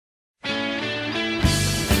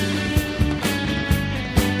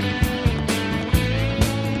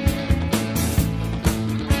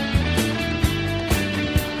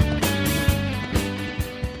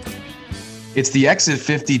It's the Exit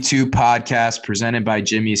 52 podcast presented by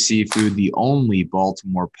Jimmy Seafood, the only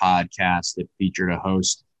Baltimore podcast that featured a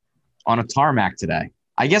host on a tarmac today.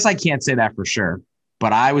 I guess I can't say that for sure,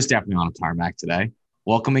 but I was definitely on a tarmac today,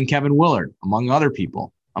 welcoming Kevin Willard, among other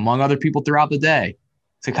people throughout the day,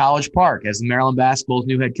 to College Park as Maryland basketball's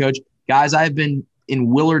new head coach. Guys, I've been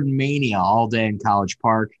in Willard mania all day in College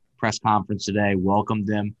Park. Press conference today, welcomed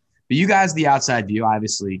them. But you guys, the outside view,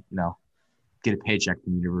 obviously, get a paycheck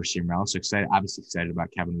from the University of Maryland. So obviously excited about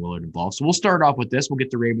Kevin Willard involved. So we'll start off with this. We'll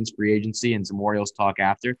get to Ravens free agency and some Orioles talk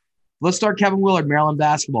after. Let's start Kevin Willard, Maryland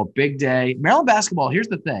basketball, big day. Maryland basketball, here's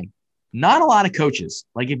the thing. Not a lot of coaches.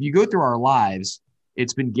 Like if you go through our lives,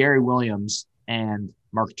 it's been Gary Williams and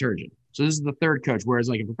Mark Turgeon. So this is the third coach, whereas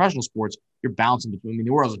like in professional sports, you're bouncing between. I mean,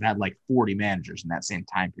 the Orioles have had like 40 managers in that same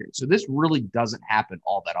time period. So this really doesn't happen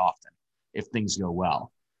all that often if things go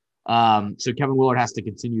well. So Kevin Willard has to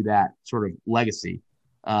continue that sort of legacy.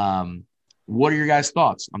 What are your guys'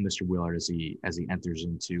 thoughts on Mr. Willard as he enters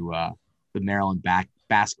into the Maryland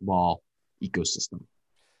basketball ecosystem?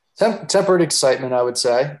 Tempered excitement, I would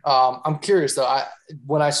say. I'm curious though.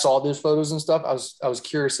 When I saw those photos and stuff, I was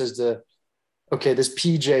curious as to, okay, this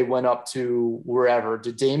PJ went up to wherever.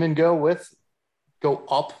 Did Damon go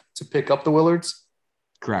up to pick up the Willards?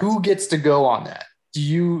 Correct. Who gets to go on that?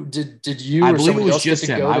 Did you I or believe somebody it was else just get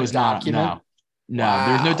to him. go I to was not. document? No, Wow.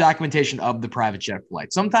 There's no documentation of the private jet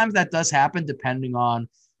flight. Sometimes that does happen depending on,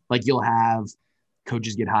 like, you'll have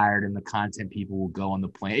coaches get hired and the content people will go on the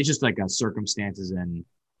plane. It's just like a circumstances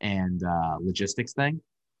and logistics thing.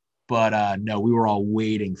 But no, we were all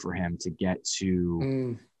waiting for him to get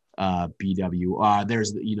to BW.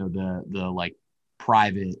 There's the like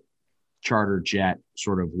private charter jet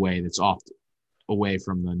sort of way that's off away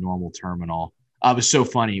from the normal terminal. It was so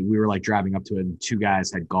funny. We were like driving up to it and two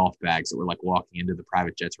guys had golf bags that were like walking into the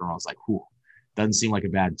private jet terminal. I was like, whew, doesn't seem like a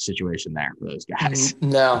bad situation there for those guys.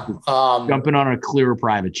 No. Jumping on a clear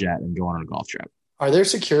private jet and going on a golf trip. Are there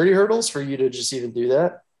security hurdles for you to just even do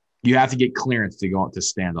that? You have to get clearance to go to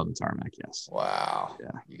stand on the tarmac. Yes. Wow.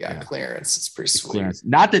 Yeah. You got clearance. It's pretty sweet. Clearance.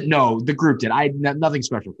 Not that, no, the group did. Nothing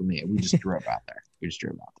special for me. We just drove out there.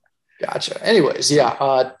 Gotcha. Anyways,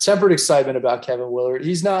 yeah, tempered excitement about Kevin Willard.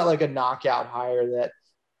 He's not like a knockout hire that,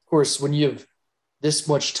 of course, when you have this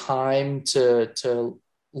much time to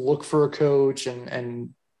look for a coach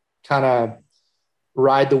and kind of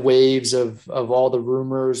ride the waves of all the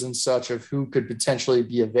rumors and such of who could potentially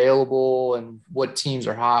be available and what teams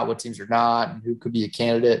are hot, what teams are not, and who could be a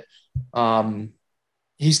candidate.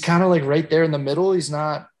 He's kind of like right there in the middle. He's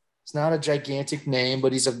not a gigantic name,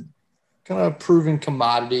 but he's a kind of proven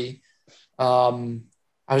commodity.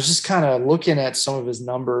 I was just kind of looking at some of his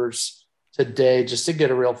numbers today just to get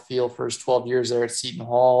a real feel for his 12 years there at Seton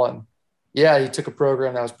Hall. And yeah, he took a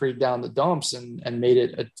program that was pretty down the dumps and made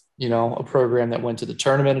it a program that went to the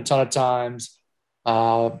tournament a ton of times.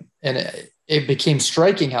 And it became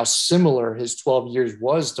striking how similar his 12 years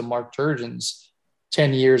was to Mark Turgeon's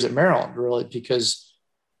 10 years at Maryland, really, because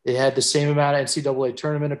they had the same amount of NCAA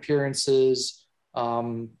tournament appearances.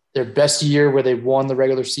 Their best year where they won the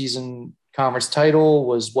regular season conference title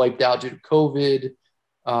was wiped out due to COVID.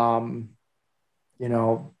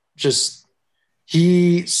 Just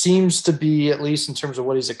he seems to be, at least in terms of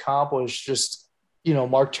what he's accomplished, just,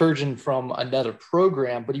 Mark Turgeon from another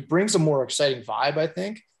program, but he brings a more exciting vibe, I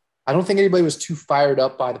think. I don't think anybody was too fired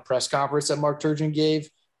up by the press conference that Mark Turgeon gave,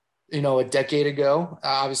 a decade ago.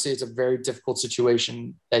 Obviously, it's a very difficult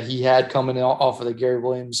situation that he had coming off of the Gary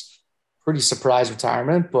Williams pretty surprise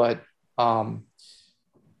retirement, but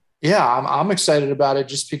I'm excited about it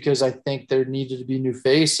just because I think there needed to be new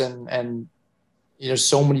face and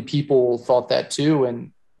so many people thought that too.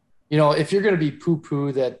 And, if you're going to be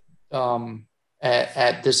poo-poo that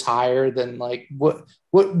at this hire, then like, what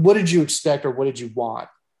did you expect or what did you want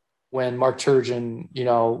when Mark Turgeon,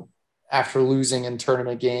 after losing in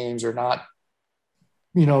tournament games or not,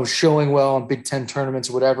 showing well in Big Ten tournaments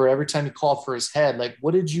or whatever, every time he called for his head, like,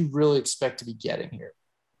 what did you really expect to be getting here?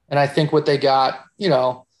 And I think what they got,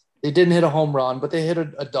 they didn't hit a home run, but they hit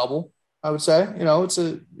a double, I would say. It's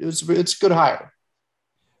a good hire.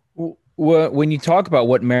 When you talk about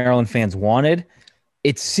what Maryland fans wanted,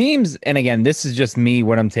 it seems, and again, this is just me,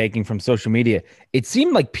 what I'm taking from social media, it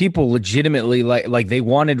seemed like people legitimately like they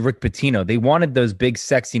wanted Rick Pitino. They wanted those big,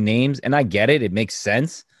 sexy names, and I get it. It makes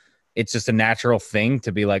sense. It's just a natural thing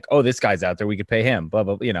to be like, oh, this guy's out there. We could pay him. Blah,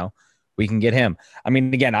 blah, we can get him. I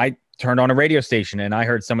mean, again, I turned on a radio station and I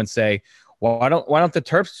heard someone say, well, why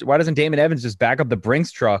doesn't Damon Evans just back up the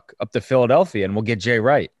Brinks truck up to Philadelphia and we'll get Jay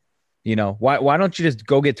Wright? Why don't you just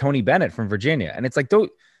go get Tony Bennett from Virginia? And it's like,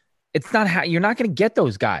 it's not how you're not going to get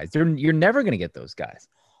those guys. You're never going to get those guys.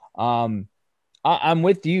 I'm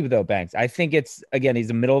with you though, Banks. I think it's, again, he's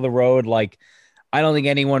the middle of the road. Like, I don't think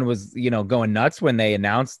anyone was, going nuts when they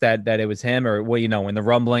announced that it was him, or, well, when the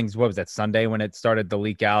rumblings, what was that, Sunday, when it started to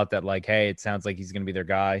leak out that, like, hey, it sounds like he's going to be their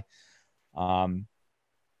guy.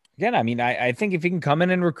 Again, I mean, I think if he can come in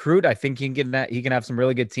and recruit, I think he can get that. He can have some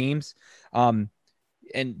really good teams. And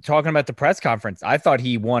talking about the press conference, I thought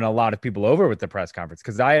he won a lot of people over with the press conference,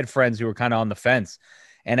 because I had friends who were kind of on the fence.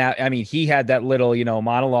 And I mean, he had that little,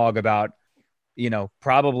 monologue about,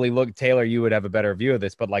 probably look, Taylor, you would have a better view of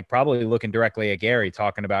this, but like probably looking directly at Gary,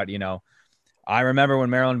 talking about, I remember when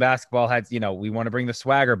Maryland basketball had, we want to bring the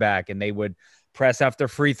swagger back, and they would press after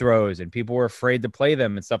free throws and people were afraid to play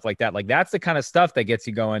them and stuff like that. Like, that's the kind of stuff that gets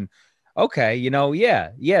you going, okay,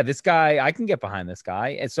 yeah, this guy, I can get behind this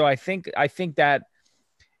guy. And so I think that,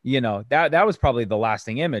 that was probably the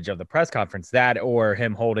lasting image of the press conference, that, or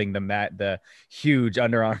him holding the huge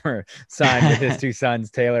Under Armour sign with his two sons.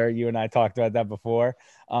 Taylor, you and I talked about that before.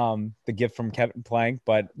 The gift from Kevin Plank.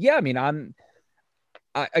 But yeah, I mean, I'm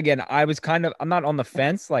not on the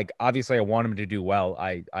fence. Like, obviously I want him to do well.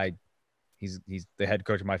 He's the head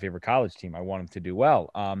coach of my favorite college team. I want him to do well.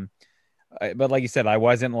 But like you said, I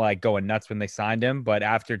wasn't like going nuts when they signed him, but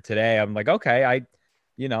after today, I'm like, okay,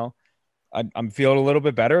 I'm feeling a little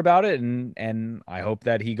bit better about it, and I hope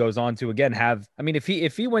that he goes on to again have. I mean, if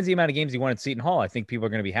he wins the amount of games he won at Seton Hall, I think people are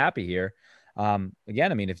going to be happy here.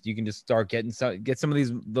 Again, I mean, if you can just start get some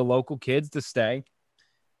of the local kids to stay,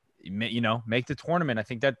 make the tournament. I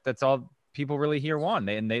think that's all people really here want.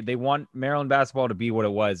 They want Maryland basketball to be what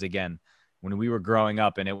it was again when we were growing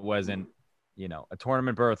up, and it wasn't, a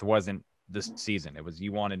tournament berth wasn't this season. It was,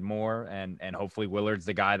 you wanted more, and hopefully Willard's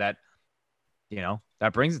the guy that,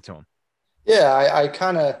 that brings it to him. Yeah,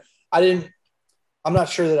 I'm not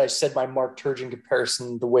sure that I said my Mark Turgeon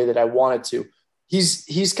comparison the way that I wanted to.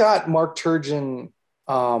 He's got Mark Turgeon,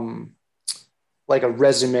 like a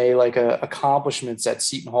resume, like accomplishments at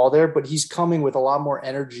Seton Hall there, but he's coming with a lot more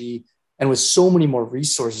energy and with so many more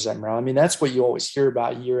resources at Maryland. I mean, that's what you always hear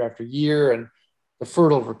about year after year, and the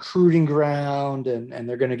fertile recruiting ground, and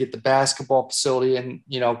they're going to get the basketball facility and,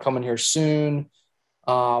 coming here soon.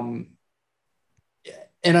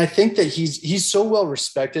 And I think that he's so well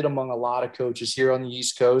respected among a lot of coaches here on the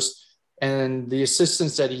East Coast, and the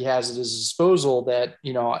assistants that he has at his disposal, that,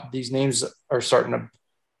 these names are starting to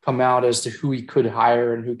come out as to who he could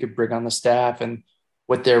hire and who could bring on the staff and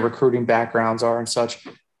what their recruiting backgrounds are and such.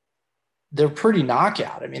 They're pretty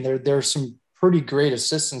knockout. I mean, there's some pretty great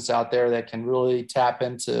assistants out there that can really tap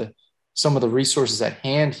into some of the resources at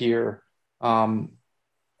hand here. And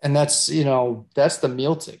that's the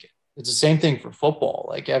meal ticket. It's the same thing for football.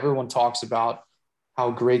 Like, everyone talks about how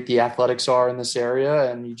great the athletics are in this area,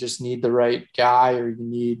 and you just need the right guy, or you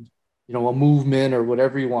need, a movement or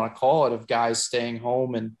whatever you want to call it, of guys staying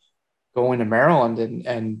home and going to Maryland.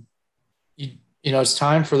 And it's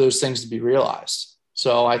time for those things to be realized.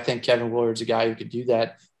 So I think Kevin Willard's a guy who could do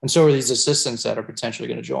that. And so are these assistants that are potentially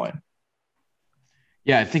going to join.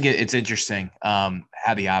 Yeah, I think it's interesting.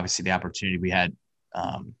 Had the opportunity, we had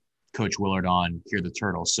Coach Willard on Hear the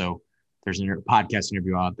Turtles. So there's a podcast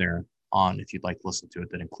interview out there on, if you'd like to listen to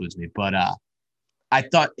it, that includes me. But I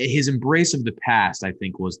thought his embrace of the past, I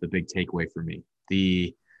think, was the big takeaway for me.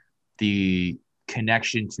 The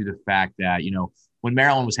connection to the fact that, when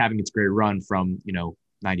Maryland was having its great run from,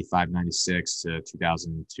 95, 96 to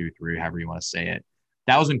 2002, 3, however you want to say it,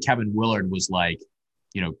 that was when Kevin Willard was like,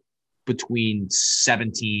 between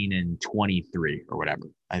 17 and 23 or whatever.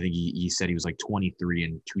 I think he said he was like 23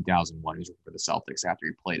 in 2001. He was for the Celtics after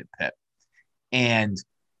he played at Pitt. And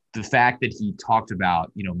the fact that he talked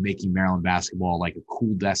about, making Maryland basketball like a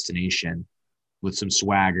cool destination with some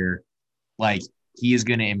swagger, like, he is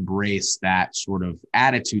going to embrace that sort of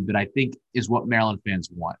attitude that I think is what Maryland fans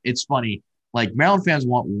want. It's funny, like, Maryland fans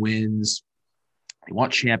want wins. They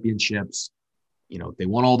want championships. They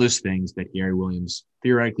want all those things that Gary Williams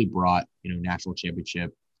theoretically brought, national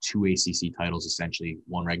championship, 2 ACC titles, essentially,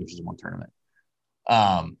 1 regular season, 1 tournament.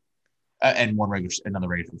 And another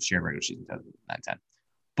shared regular season, 9-10.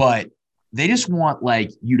 But they just want,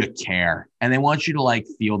 like, you to care, and they want you to, like,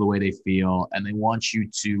 feel the way they feel, and they want you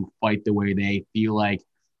to fight the way they feel like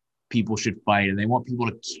people should fight, and they want people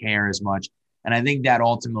to care as much. And I think that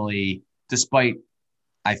ultimately, despite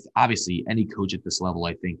obviously any coach at this level,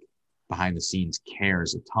 I think behind the scenes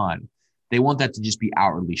cares a ton, they want that to just be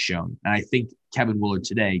outwardly shown. And I think Kevin Willard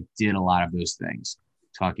today did a lot of those things,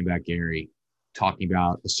 talking about Gary, talking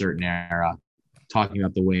about a certain era, talking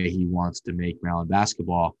about the way he wants to make Maryland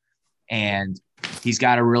basketball. And he's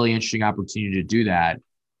got a really interesting opportunity to do that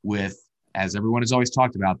with, as everyone has always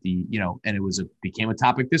talked about, and it became a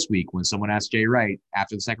topic this week when someone asked Jay Wright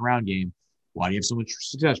after the second round game, Why do you have so much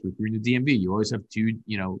success recruiting the DMV? You always have two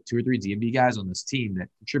or three DMV guys on this team that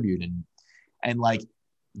contribute. And like,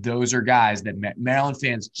 those are guys that Maryland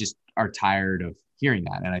fans just are tired of hearing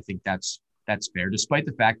that. And I think that's fair, despite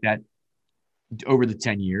the fact that over the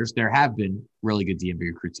 10 years, there have been really good DMV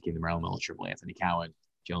recruits that came to Maryland eligible: Anthony Cowan,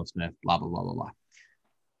 Jalen Smith, blah, blah, blah, blah, blah.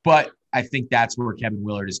 But I think that's where Kevin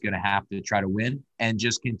Willard is going to have to try to win and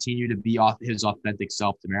just continue to be his authentic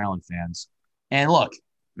self to Maryland fans. And look,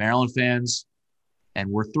 Maryland fans, and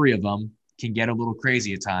we're three of them, can get a little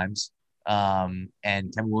crazy at times. And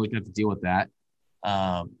Kevin Willard can have to deal with that.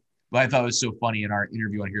 But I thought it was so funny in our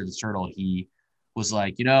interview on Here the Turtle, he was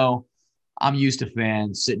like, I'm used to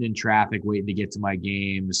fans sitting in traffic waiting to get to my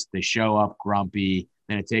games. They show up grumpy.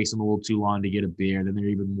 Then it takes them a little too long to get a beer. Then they're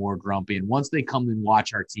even more grumpy. And once they come and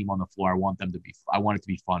watch our team on the floor, I want it to be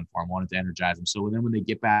fun for them. I want it to energize them. So then when they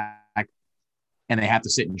get back and they have to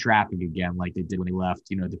sit in traffic again, like they did when they left,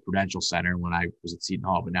 the Prudential Center when I was at Seton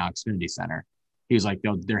Hall, but now Xfinity Center, he was like,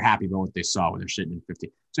 they're happy about what they saw when they're sitting in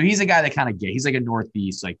 50. So he's a guy that kind of he's like a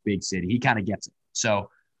Northeast, like big city. He kind of gets it. So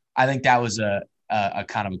I think that was a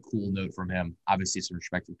kind of a cool note from him. Obviously, some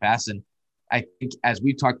respect for the past. And I think, as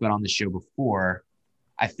we've talked about on the show before,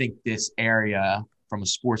 I think this area from a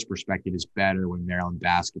sports perspective is better when Maryland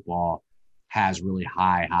basketball has really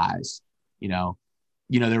high highs.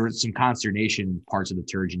 There was some consternation in parts of the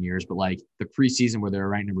Turgeon years, but like the preseason where they were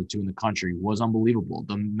ranked number 2 in the country was unbelievable.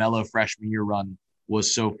 The mellow freshman year run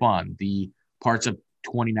was so fun. The parts of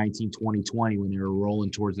 2019, 2020 when they were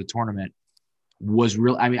rolling towards the tournament was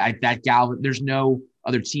real. I mean, there's no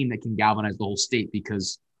other team that can galvanize the whole state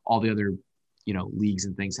because all the other, leagues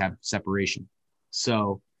and things have separation.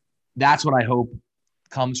 So that's what I hope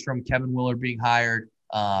comes from Kevin Willard being hired.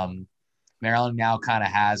 Maryland now kind of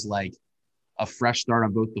has like a fresh start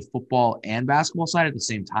on both the football and basketball side at the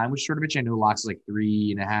same time, which sort of, I know Locke's like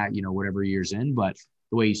 3.5, whatever years in, but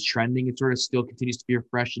the way he's trending, it sort of still continues to be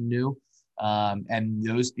fresh and new. And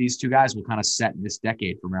these two guys will kind of set this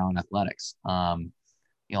decade for Maryland athletics, along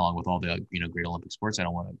with all the, great Olympic sports. I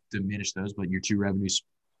don't want to diminish those, but your two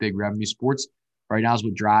big revenue sports right now is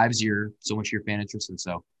what drives so much of your fan interest. And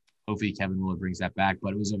so hopefully Kevin Willard brings that back.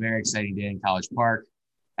 But it was a very exciting day in College Park.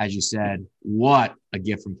 As you said, what a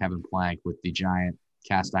gift from Kevin Plank with the giant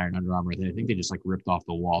cast iron Under Armour. I think they just like ripped off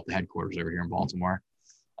the wall at the headquarters over here in Baltimore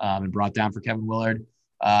and brought down for Kevin Willard.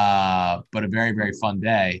 But a very, very fun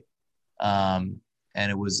day. And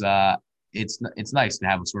it was it's nice to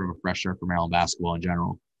have a sort of a fresh start for Maryland basketball in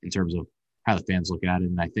general in terms of how the fans look at it.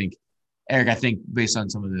 And I think, Eric, based on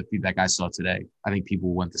some of the feedback I saw today, I think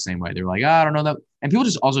people went the same way. They're like, I don't know that. And people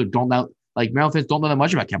just also don't know, like Maryland fans don't know that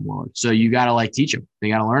much about Kevin Willard. So you got to like teach them. They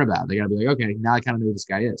got to learn about it. They got to be like, okay, now I kind of know who this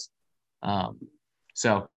guy is.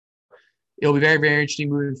 So it'll be very, very interesting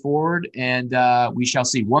moving forward. And we shall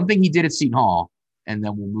see. One thing he did at Seton Hall, and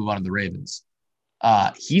then we'll move on to the Ravens.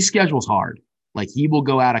 He schedules hard. Like he will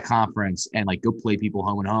go out of conference and like go play people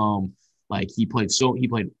home and home. Like he played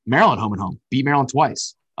Maryland home and home, beat Maryland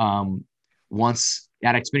twice. Once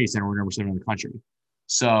at Xfinity Center, we're number 7 in the country.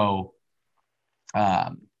 So,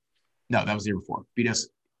 no, that was the year before. Beat us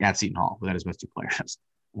at Seton Hall without his best 2 players.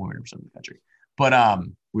 When we were number 7 in the country. But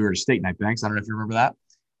we were at State Night Banks. I don't know if you remember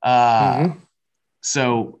that.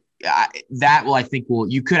 So I think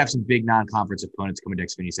you could have some big non-conference opponents coming to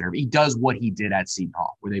Xfinity Center. He does what he did at Seton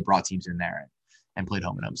Hall, where they brought teams in there and played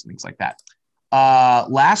home and homes and things like that.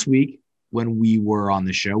 Last week, when we were on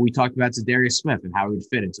the show, we talked about Zadarius Smith and how he would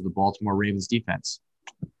fit into the Baltimore Ravens defense.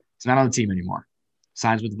 He's not on the team anymore.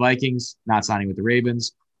 Signs with the Vikings, not signing with the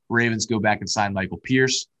Ravens. Ravens go back and sign Michael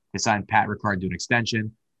Pierce. They signed Pat Ricard to an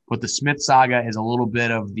extension. But the Smith saga is a little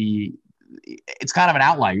bit of it's kind of an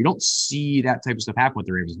outlier. You don't see that type of stuff happen with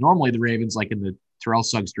the Ravens. Normally the Ravens, like in the Terrell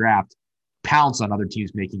Suggs draft, pounce on other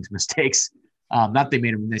teams making mistakes. Not that they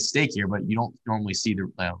made a mistake here, but you don't normally see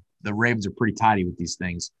the Ravens are pretty tidy with these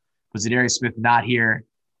things. But Zadarius Smith not here.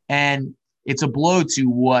 And it's a blow to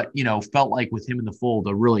what, felt like with him in the fold,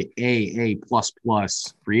 a really A++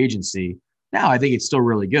 free agency. Now I think it's still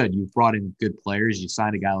really good. You've brought in good players. You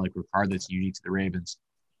signed a guy like Ricard that's unique to the Ravens,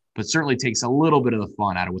 but certainly takes a little bit of the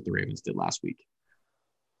fun out of what the Ravens did last week.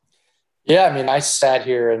 Yeah, I mean, I sat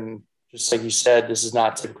here and just like you said, this is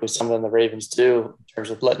not typically something the Ravens do in terms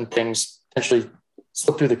of letting things potentially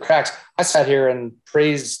slip through the cracks. I sat here and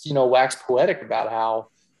praised, waxed poetic about how,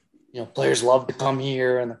 players love to come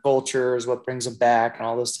here and the culture is what brings them back and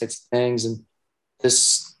all those types of things. And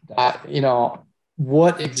this,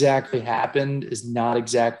 what exactly happened is not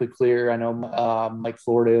exactly clear. I know Mike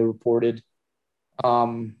Florida reported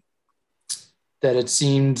that it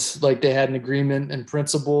seemed like they had an agreement in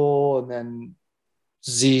principle, and then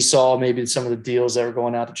Z saw maybe some of the deals that were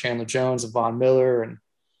going out to Chandler Jones and Von Miller and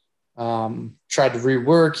tried to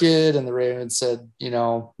rework it. And the Ravens said,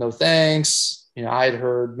 no thanks. I had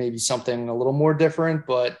heard maybe something a little more different,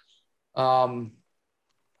 but I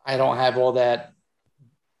don't have all that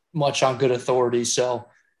much on good authority. So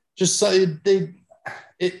just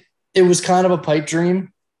it was kind of a pipe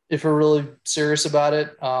dream if we're really serious about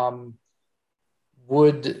it. Now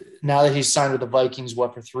that he's signed with the Vikings,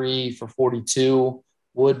 for 42,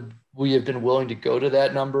 would we have been willing to go to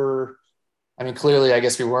that number? I mean, clearly, I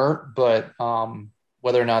guess we weren't, but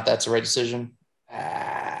whether or not that's the right decision,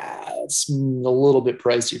 it's a little bit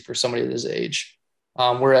pricey for somebody at his age.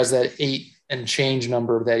 Whereas that 8 and change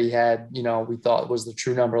number that he had, we thought was the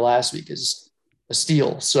true number last week is a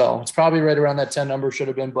steal. So it's probably right around that 10 number should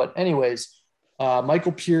have been. But anyways,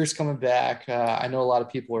 Michael Pierce coming back. I know a lot of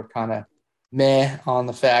people are kind of meh on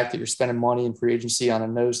the fact that you're spending money in free agency on a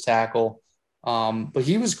nose tackle. But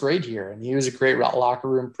he was great here, and he was a great locker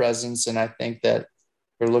room presence. And I think that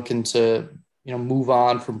they're looking to, move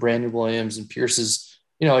on from Brandon Williams, and Pierce is,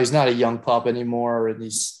 he's not a young pup anymore, and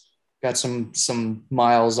he's got some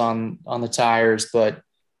miles on the tires, but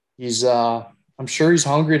he's, I'm sure he's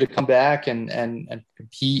hungry to come back and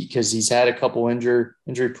compete because he's had a couple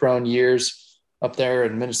injury prone years up there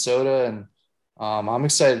in Minnesota. And I'm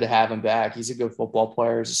excited to have him back. He's a good football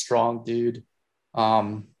player. He's a strong dude.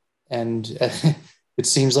 And it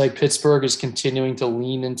seems like Pittsburgh is continuing to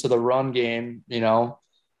lean into the run game,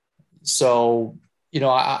 So,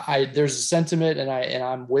 there's a sentiment and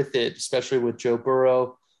I'm with it, especially with Joe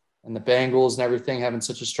Burrow and the Bengals and everything having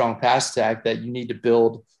such a strong pass attack that you need to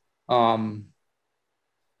build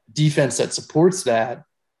defense that supports that.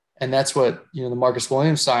 And that's what, the Marcus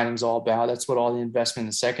Williams signing is all about. That's what all the investment in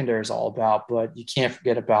the secondary is all about. But you can't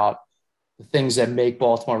forget about the things that make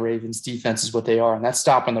Baltimore Ravens defense is what they are. And that's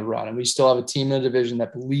stopping the run. And we still have a team in the division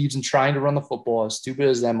that believes in trying to run the football, as stupid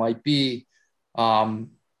as that might be.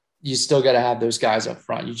 You still got to have those guys up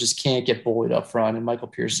front. You just can't get bullied up front. And Michael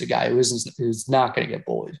Pierce is a guy who's not going to get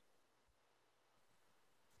bullied.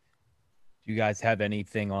 Do you guys have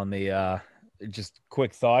anything on the just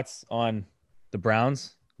quick thoughts on the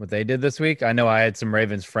Browns, what they did this week? I know I had some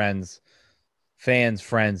Ravens friends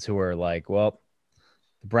who were like, well,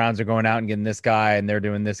 the Browns are going out and getting this guy and they're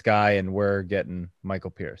doing this guy and we're getting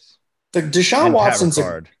Michael Pierce. Deshaun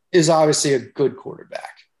Watson is obviously a good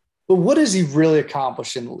quarterback, but what has he really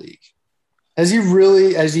accomplished in the league? Has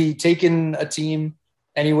he taken a team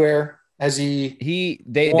anywhere? Has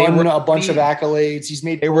they won a bunch of accolades? He's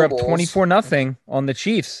made. They were up 24-0 on the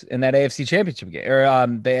Chiefs in that AFC Championship game or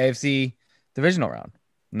the AFC divisional round,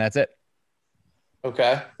 and that's it.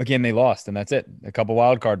 Okay. Again, they lost, and that's it. A couple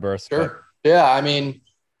wild card bursts. Sure. But. Yeah, I mean,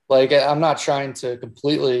 I'm not trying to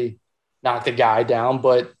completely knock the guy down,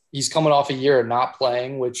 but he's coming off a year of not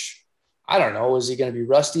playing, which I don't know. Is he going to be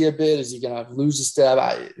rusty a bit? Is he going to lose a step?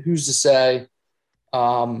 Who's to say?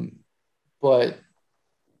 But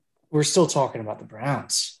we're still talking about the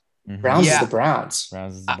Browns. Mm-hmm. Browns is the Browns.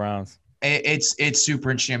 Browns is the Browns. It's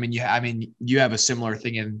super interesting. I mean, you have a similar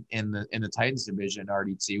thing in the Titans division,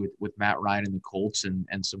 RDT, with Matt Ryan and the Colts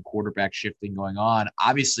and some quarterback shifting going on.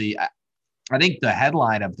 Obviously, I think the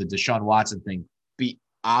headline of the Deshaun Watson thing,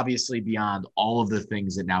 obviously beyond all of the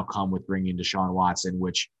things that now come with bringing Deshaun Watson,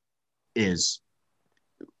 which is,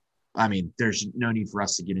 I mean, there's no need for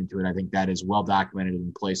us to get into it. I think that is well documented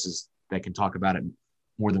in places that can talk about it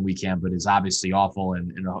more than we can, but is obviously awful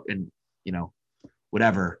and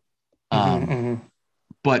whatever.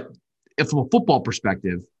 But if from a football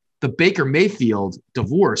perspective, the Baker Mayfield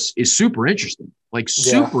divorce is super interesting,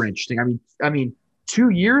 super interesting. I mean,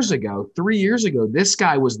 3 years ago, this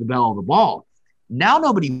guy was the belle of the ball. Now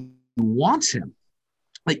nobody wants him.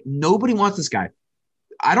 Nobody wants this guy.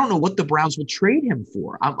 I don't know what the Browns will trade him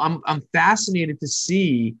for. I'm fascinated to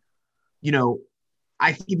see,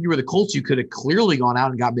 I think if you were the Colts, you could have clearly gone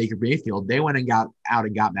out and got Baker Mayfield. They went and got out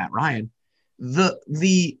and got Matt Ryan. The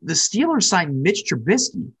Steelers signed Mitch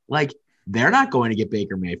Trubisky. They're not going to get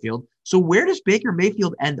Baker Mayfield. So where does Baker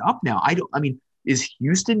Mayfield end up now? Is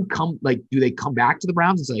Houston do they come back to the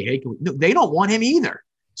Browns and say, hey, no, they don't want him either.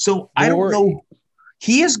 So I don't know.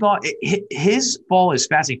 He has gone, his fall is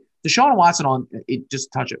fascinating. Deshaun Watson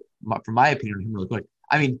just touch it from my opinion on him really quick.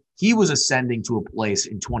 He was ascending to a place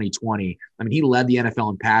in 2020. He led the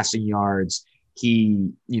NFL in passing yards. He,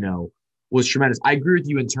 was tremendous. I agree with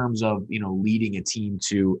you in terms of, leading a team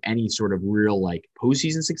to any sort of real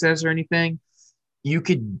postseason success or anything. You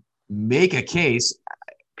could make a case.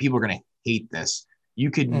 People are going to hate this.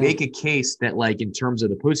 You could make a case that in terms of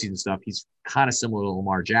the postseason stuff, he's kind of similar to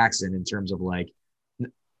Lamar Jackson in terms of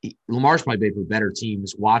Lamar's probably played for better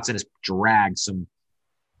teams. Watson has dragged some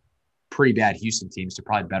pretty bad Houston teams to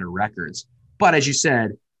probably better records. But as you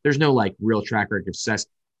said, there's no like real track record of success.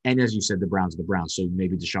 And as you said, the Browns are the Browns. So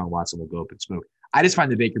maybe Deshaun Watson will go up in smoke. I just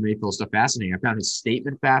find the Baker Mayfield stuff fascinating. I found his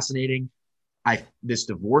statement fascinating. This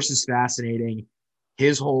divorce is fascinating.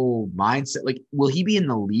 His whole mindset, like, will he be in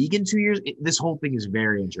the league in 2 years? This whole thing is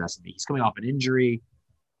very interesting. He's coming off an injury.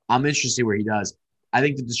 I'm interested to see where he does. I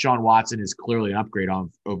think that Deshaun Watson is clearly an upgrade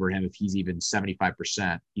over him. If he's even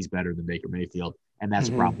 75%, he's better than Baker Mayfield. And that's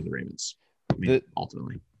a problem for the Ravens. I mean,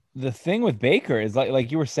 ultimately. The thing with Baker is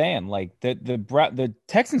like you were saying, like the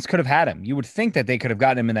Texans could have had him. You would think that they could have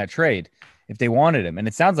gotten him in that trade if they wanted him. And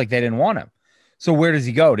it sounds like they didn't want him. So where does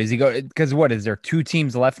he go? Does he go? Because what is there 2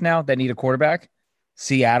 teams left now that need a quarterback?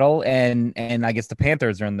 Seattle and I guess the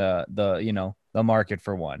Panthers are in the market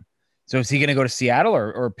for one. So is he going to go to Seattle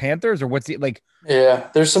or Panthers or what's he like? Yeah,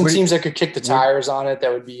 there's some teams that could kick the tires on it.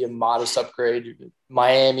 That would be a modest upgrade.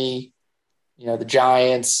 Miami, the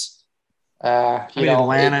Giants.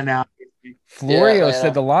 Atlanta now. Florio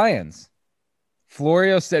said the Lions.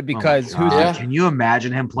 Florio said because Can you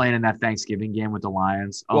imagine him playing in that Thanksgiving game with the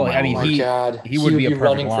Lions? Oh, well, I mean, he would be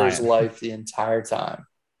running Lion. for his life the entire time.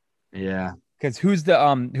 Yeah. Because who's the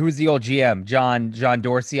old GM? John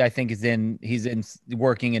Dorsey, I think he's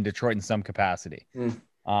working in Detroit in some capacity.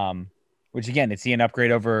 Which again, is he an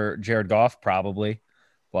upgrade over Jared Goff? Probably.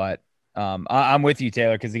 But I'm with you,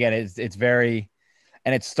 Taylor, because again, it's very,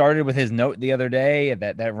 and it started with his note the other day,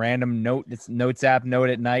 that random notes app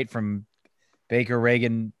note at night from Baker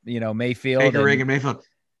Reagan, Mayfield. Mayfield.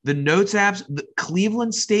 The notes apps, the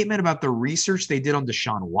Cleveland statement about the research they did on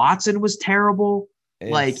Deshaun Watson was terrible.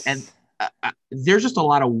 There's just a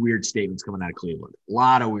lot of weird statements coming out of Cleveland. A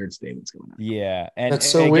lot of weird statements coming out. Yeah, and that's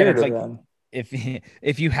so weird. Like,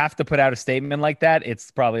 if you have to put out a statement like that,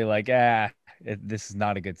 it's probably like this is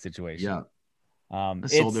not a good situation. Yeah.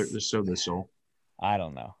 They're so the soul. I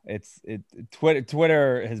don't know.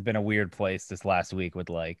 Twitter has been a weird place this last week with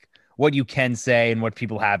like what you can say and what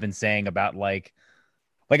people have been saying about like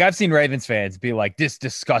I've seen Ravens fans be like, this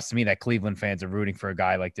disgusts me that Cleveland fans are rooting for a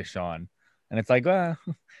guy like Deshaun, and it's like, come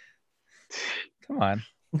on,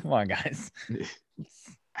 guys.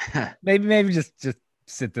 maybe just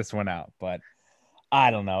sit this one out. But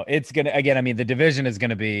I don't know. It's gonna again. I mean, the division is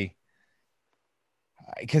gonna be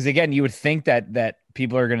because again, you would think that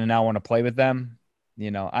people are gonna now want to play with them.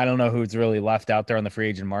 I don't know who's really left out there on the free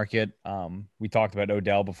agent market. We talked about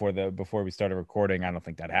Odell before we started recording. I don't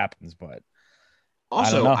think that happens, but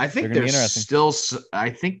also I think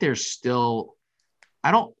there's still.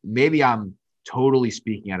 Maybe I'm totally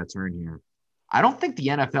speaking out of turn here. I don't think the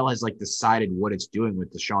NFL has like decided what it's doing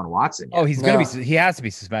with Deshaun Watson yet. Oh, he has to be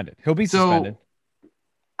suspended. He'll be suspended.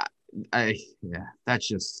 That's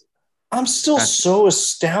just. I'm still so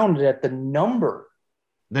astounded at the number.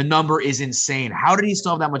 The number is insane. How did he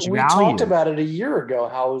still have that much value? We talked about it a year ago,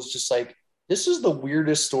 how it was just like, this is the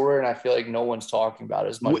weirdest story, and I feel like no one's talking about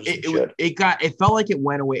it as much as it should. It felt like it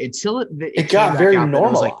went away until it got very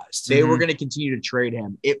normalized. They were going to continue to trade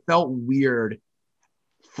him. It felt weird.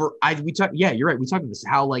 You're right. We talked about this,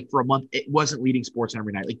 how like for a month it wasn't leading Sportscenter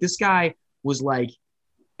every night. Like this guy was like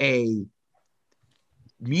a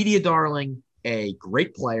media darling, a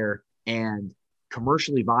great player, and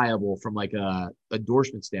commercially viable from like a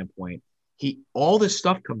endorsement standpoint. All this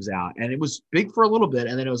stuff comes out, and it was big for a little bit,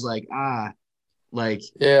 and then it was like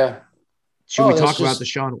should we talk about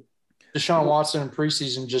Deshaun Watson in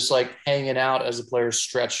preseason just like hanging out as the player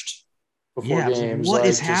stretched before games? What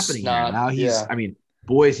is happening now? I mean,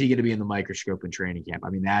 boy, is he going to be in the microscope in training camp. I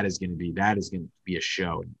mean, that is going to be a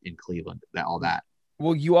show in Cleveland. All that.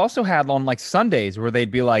 Well, you also had on like Sundays where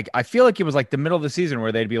they'd be like, I feel like it was like the middle of the season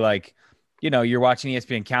where they'd be like, you're watching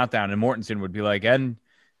ESPN Countdown, and Mortensen would be like, and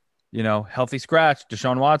healthy scratch,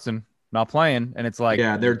 Deshaun Watson not playing, and it's like,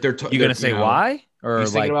 they're you going to say why? Or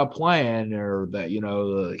he's like, thinking about playing, or that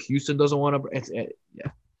Houston doesn't want to.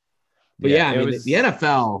 But I mean, the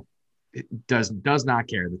NFL does not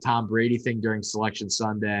care. The Tom Brady thing during Selection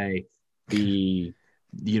Sunday, the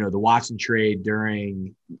Watson trade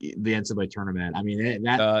during the NCAA tournament. I mean,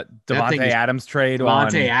 that Devontae Adams trade.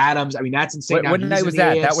 Devontae Adams. I mean, that's insane. What night was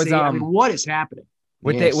that? That was I mean, what is happening?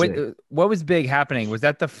 What was big happening? Was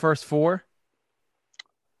that the first four?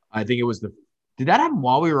 I think it was Did that happen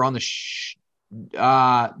while we were on the?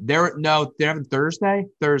 They're having Thursday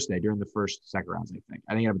during the second rounds. I think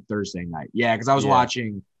it happened Thursday night. Yeah, because I was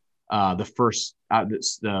watching the first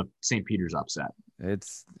the St. Peter's upset.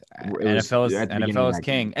 NFL is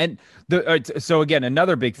king. And so again,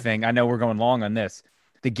 another big thing. I know we're going long on this.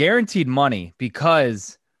 The guaranteed money,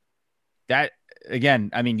 because that again,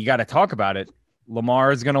 I mean, you got to talk about it.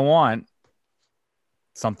 Lamar is going to want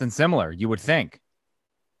something similar, you would think.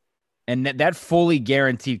 And that fully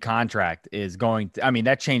guaranteed contract is going to, I mean,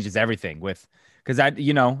 that changes everything because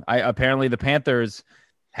apparently the Panthers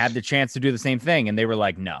had the chance to do the same thing. And they were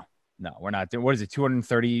like, no, we're not doing, what is it?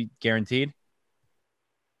 230 guaranteed.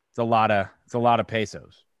 It's a lot of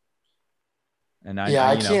pesos. And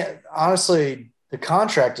I can't, honestly, the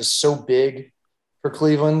contract is so big for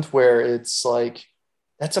Cleveland where it's like,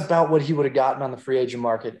 that's about what he would have gotten on the free agent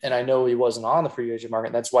market. And I know he wasn't on the free agent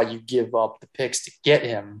market. That's why you give up the picks to get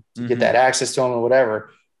him, to get that access to him or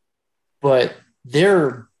whatever. But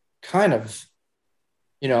they're kind of,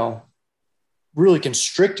 really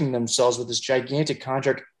constricting themselves with this gigantic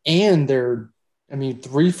contract and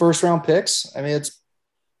 3 first-round picks. I mean,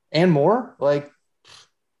 and more. Like,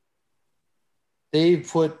 they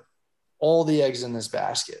put all the eggs in this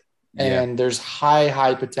basket. And there's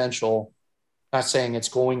high potential. Not saying it's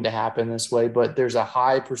going to happen this way, but there's a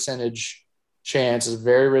high percentage chance, it's a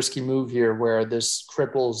very risky move here where this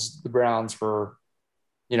cripples the Browns for,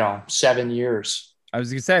 7 years. I was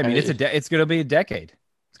going to say, it's going to be a decade.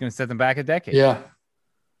 It's going to set them back a decade. Yeah.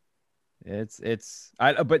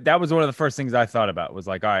 But that was one of the first things I thought about was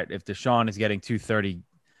like, all right, if Deshaun is getting 230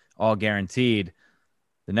 all guaranteed,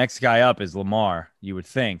 the next guy up is Lamar, you would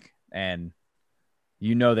think. And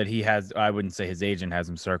that he has, I wouldn't say his agent has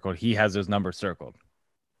him circled. He has those numbers circled,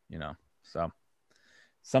 so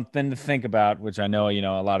something to think about, which I know,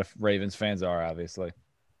 a lot of Ravens fans are obviously.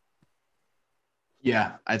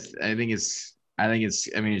 Yeah. I think it's just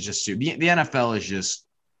the NFL is just,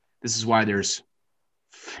 this is why there's,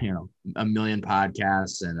 a million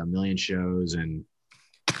podcasts and a million shows and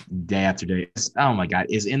day after day. Oh my God.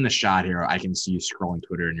 Is in the shot here. I can see you scrolling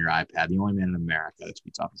Twitter in your iPad. The only man in America that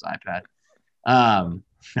tweets off his iPad.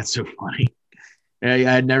 That's so funny.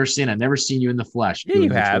 I've never seen you in the flesh. Yeah,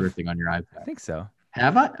 you have. Twitter thing on your iPad. I think so.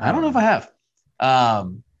 Have I? I don't know if I have.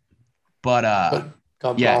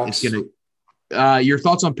 It's gonna. Your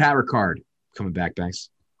thoughts on Pat Ricard coming back? Thanks.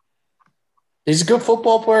 He's a good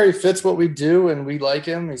football player. He fits what we do, and we like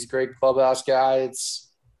him. He's a great clubhouse guy.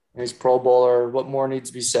 He's Pro Bowler. What more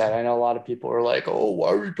needs to be said? I know a lot of people are like, "Oh, why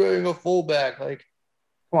are we paying a fullback?" Like,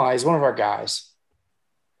 come on, he's one of our guys.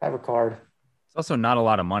 Pat Ricard. It's also not a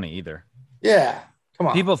lot of money either. Yeah, come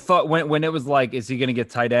on. People thought when it was like, is he going to get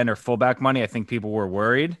tight end or fullback money? I think people were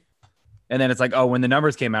worried. And then it's like, oh, when the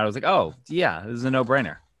numbers came out, I was like, oh, yeah, this is a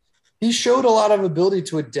no-brainer. He showed a lot of ability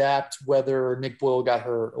to adapt whether Nick Boyle got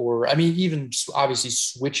hurt or, even obviously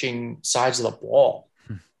switching sides of the ball.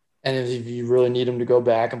 And if you really need him to go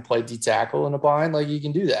back and play D-tackle in a bind, like, you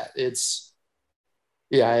can do that. It's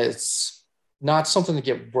not something to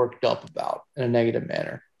get worked up about in a negative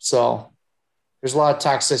manner. So there's a lot of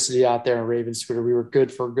toxicity out there on Ravens Twitter. We were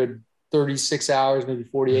good for a good 36 hours, maybe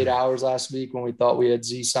 48 hours last week when we thought we had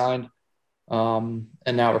Z signed. And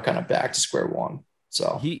now we're kind of back to square one.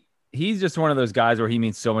 So he's just one of those guys where he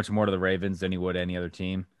means so much more to the Ravens than he would any other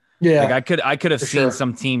team. Yeah. Like I could have seen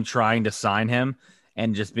some team trying to sign him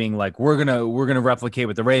and just being like, we're going to replicate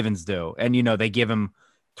what the Ravens do. And, they give him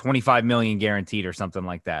 25 million guaranteed or something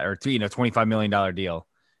like that, or $25 million deal.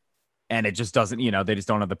 And it just doesn't, they just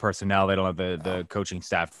don't have the personnel. They don't have the coaching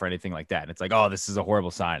staff for anything like that. And it's like, oh, this is a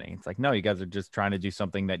horrible signing. It's like, no, you guys are just trying to do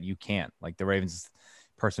something that you can't. Like, the Ravens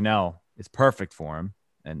personnel is perfect for him.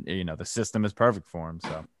 And, the system is perfect for him.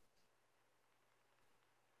 So.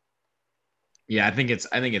 Yeah, I think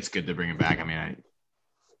it's good to bring him back.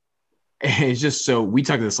 It's just so, we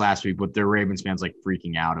talked this last week, but the Ravens fans like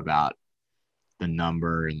freaking out about the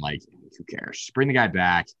number and like, who cares? Just bring the guy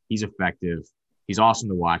back. He's effective. He's awesome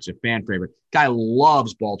to watch. A fan favorite. Guy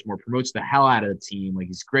loves Baltimore, promotes the hell out of the team. Like,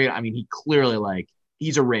 he's great. He clearly, like,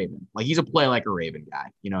 he's a Raven. Like, he's a play like a Raven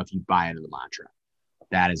guy, if you buy into the mantra.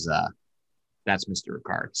 That's Mr.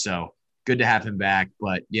 Ricard. So good to have him back.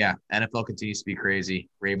 But yeah, NFL continues to be crazy.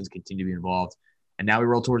 Ravens continue to be involved. And now we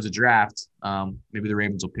roll towards the draft. Maybe the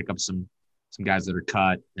Ravens will pick up some guys that are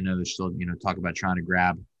cut. I know they're still, talk about trying to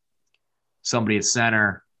grab somebody at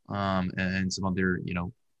center and some other,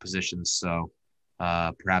 positions. So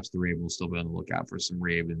perhaps the Ravens will still be on the lookout for some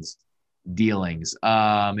Ravens dealings.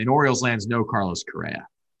 In Orioles lands, no Carlos Correa.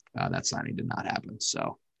 That signing did not happen.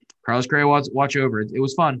 So Carlos Correa, watch over it. It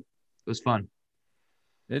was fun. It was fun.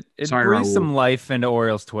 It breathed some life into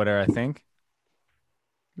Orioles Twitter, I think.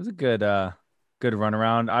 It was a good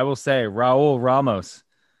runaround. I will say Raul Ramos,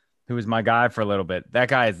 who was my guy for a little bit. That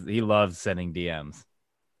guy, he loves sending DMs.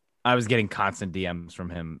 I was getting constant DMs from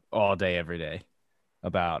him all day, every day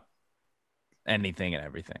about anything and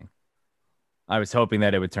everything. I was hoping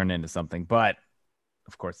that it would turn into something, but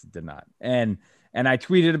of course it did not. And I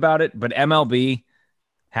tweeted about it, but MLB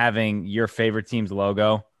having your favorite team's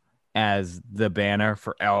logo as the banner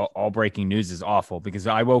for all breaking news is awful, because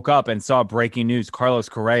I woke up and saw breaking news, Carlos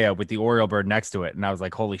Correa with the Oriole bird next to it. And I was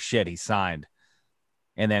like, holy shit, he signed.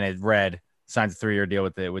 And then it read, signs a 3-year deal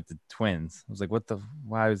with the Twins. I was like,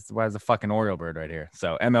 why is the fucking Oriole bird right here?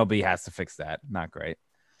 So MLB has to fix that. Not great.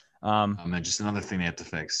 Man, just another thing they have to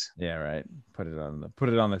fix. Yeah, right. Put it on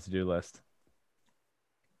the to-do list.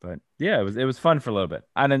 But yeah, it was fun for a little bit.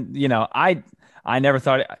 I didn't, I never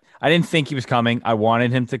thought I didn't think he was coming. I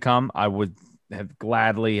wanted him to come. I would have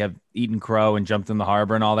gladly have eaten crow and jumped in the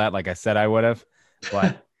harbor and all that, like I said I would have.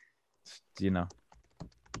 But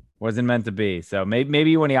wasn't meant to be. So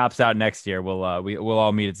maybe when he opts out next year, we'll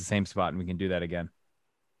all meet at the same spot and we can do that again.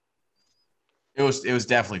 It was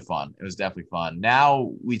definitely fun. It was definitely fun.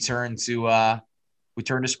 Now we turn to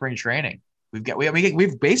spring training. We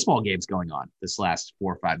have baseball games going on this last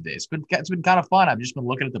 4 or 5 days. It's been kind of fun. I've just been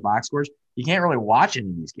looking at the box scores. You can't really watch any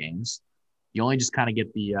of these games. You only just kind of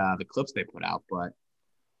get the clips they put out. But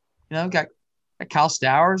got Kyle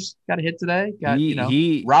Stowers got a hit today. Got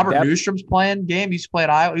Robert Newstrom's playing game. He used to play at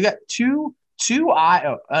Iowa. We got two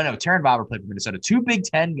Taryn Bobber played for Minnesota. 2 Big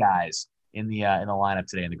Ten guys in the lineup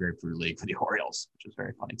today in the Grapefruit League for the Orioles, which was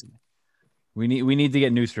very funny to me. We need to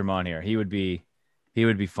get Newstrom on here. He would be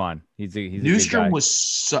fun. He's Newstrom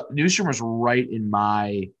was right in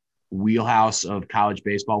my wheelhouse of college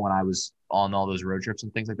baseball when I was on all those road trips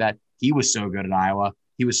and things like that. He was so good at Iowa.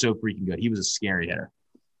 He was so freaking good. He was a scary hitter.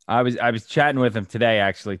 I was chatting with him today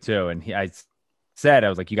actually too, and I was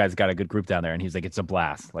like, you guys got a good group down there, and he's like, it's a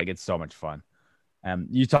blast. Like, it's so much fun.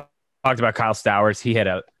 You talked about Kyle Stowers.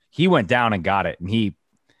 He went down and got it, and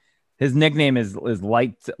his nickname is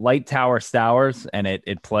Light Tower Stowers, and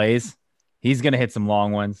it plays. He's going to hit some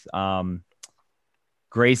long ones.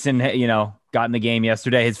 Grayson, got in the game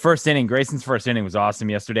yesterday. Grayson's first inning was awesome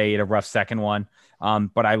yesterday. He had a rough second one.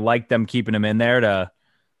 But I liked them keeping him in there I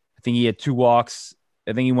think he had 2 walks.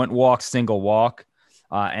 I think he went walk, single walk.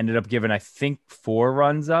 Ended up giving, I think, 4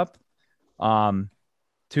 runs up. 2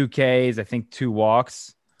 Ks, I think 2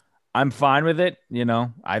 walks. I'm fine with it.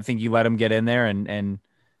 I think you let him get in there and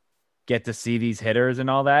get to see these hitters and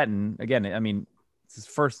all that. And again, I mean, it's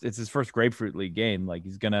his first Grapefruit League game. Like,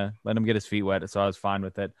 he's gonna let him get his feet wet, so I was fine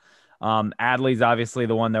with it. Adley's obviously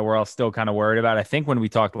the one that we're all still kind of worried about. I think when we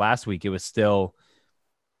talked last week, it was still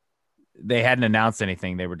they hadn't announced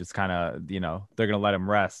anything. They were just kind of they're gonna let him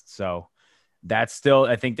rest. So that's still,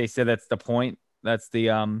 I think they said that's the point. That's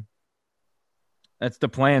the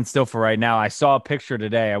plan still for right now. I saw a picture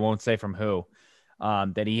today. I won't say from who.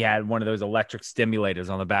 That he had one of those electric stimulators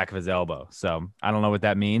on the back of his elbow. So I don't know what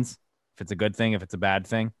that means. If it's a good thing, if it's a bad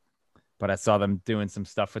thing, but I saw them doing some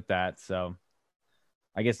stuff with that. So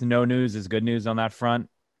I guess no news is good news on that front.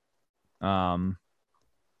 And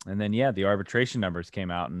then, the arbitration numbers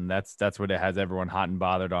came out, and that's what it has everyone hot and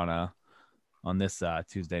bothered on this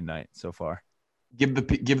Tuesday night so far. Give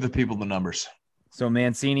the people the numbers. So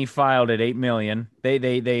Mancini filed at $8 million.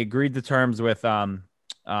 They agreed the terms with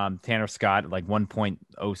Tanner Scott, like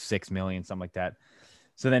 $1.06 million, something like that.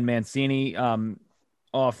 So then Mancini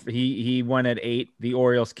he went at 8. The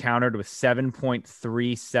Orioles countered with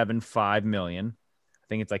 $7.375 million. I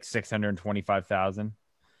think it's like $625,000.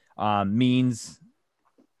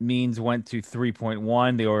 Means went to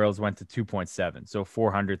 3.1. The Orioles went to 2.7. So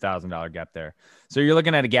 $400,000 gap there. So you're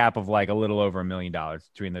looking at a gap of like a little over $1 million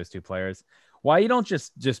between those two players. Why you don't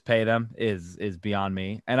just pay them is beyond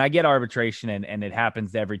me. And I get arbitration and it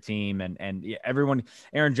happens to every team and everyone.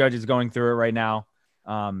 Aaron Judge is going through it right now.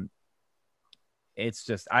 It's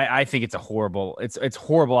just I think it's horrible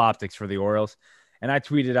optics for the Orioles. And I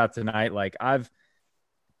tweeted out tonight, like,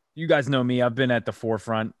 you guys know me, I've been at the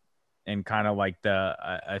forefront and kind of like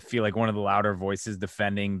I feel like one of the louder voices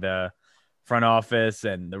defending the front office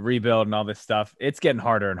and the rebuild and all this stuff. It's getting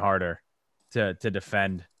harder and harder to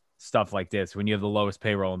defend stuff like this when you have the lowest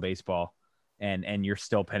payroll in baseball and you're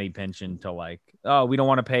still penny pinching to like, oh, we don't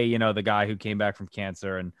want to pay, the guy who came back from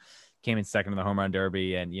cancer and came in second in the home run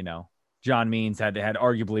derby. And, John Means had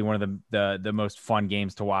arguably one of the most fun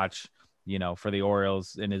games to watch, for the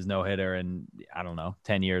Orioles in his no hitter. And I don't know,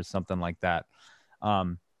 10 years, something like that.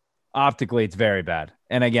 Optically, it's very bad.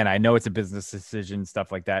 And again, I know it's a business decision,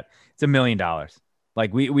 stuff like that. It's $1 million.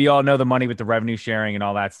 Like we all know the money with the revenue sharing and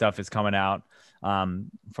all that stuff is coming out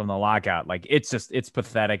from the lockout. Like it's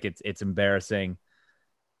pathetic. It's embarrassing.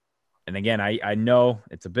 And again, I know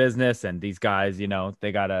it's a business and these guys,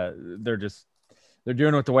 they're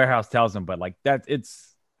doing what the warehouse tells them, but like that,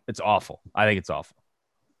 it's awful. I think it's awful.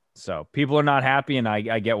 So people are not happy and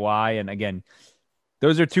I get why. And again,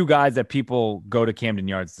 those are 2 guys that people go to Camden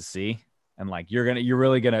Yards to see. And like, you're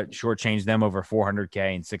really going to shortchange them over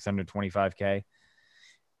 $400K and $625K.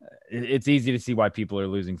 it's easy to see why people are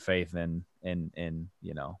losing faith in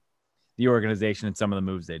the organization and some of the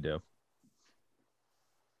moves they do.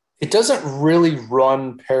 It doesn't really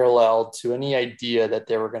run parallel to any idea that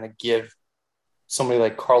they were going to give somebody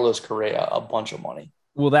like Carlos Correa a bunch of money.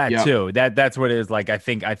 Well, that too. That's what it is. Like, I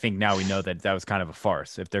think now we know that was kind of a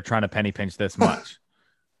farce. If they're trying to penny pinch this much,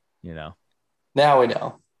 Now we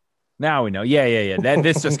know. Yeah.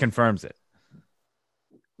 This just confirms it.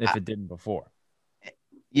 If it didn't before.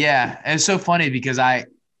 Yeah. And it's so funny because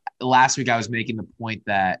last week I was making the point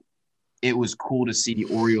that it was cool to see the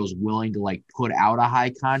Orioles willing to like put out a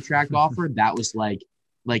high contract offer. That was like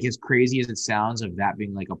as crazy as it sounds of that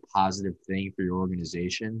being like a positive thing for your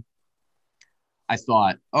organization. I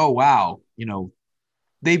thought, oh, wow,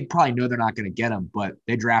 they probably know they're not going to get him, but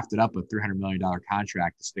they drafted up a $300 million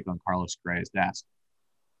contract to stick on Carlos Correa's desk.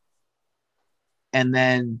 And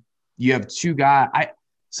then you have two guys. I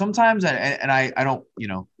don't,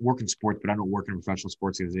 work in sports, but I don't work in a professional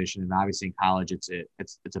sports organization. And obviously in college, it's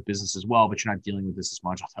a business as well, but you're not dealing with this as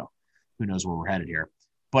much. Although who knows where we're headed here.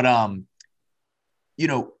 But,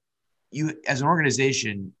 you as an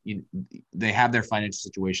organization, they have their financial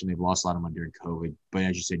situation. They've lost a lot of money during COVID, but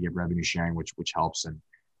as you said, you have revenue sharing, which helps and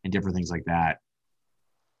different things like that.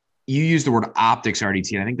 You use the word optics,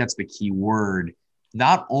 RDT, and I think that's the key word,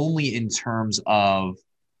 not only in terms of,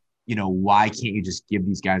 why can't you just give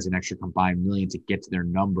these guys an extra combined million to get to their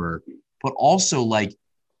number, but also like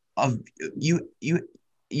got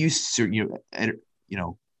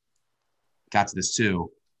to this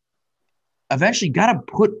too. Eventually got to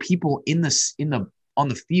put people on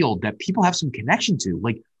the field that people have some connection to.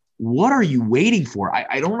 Like, what are you waiting for?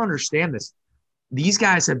 I don't understand this. These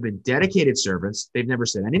guys have been dedicated servants. They've never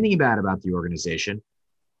said anything bad about the organization.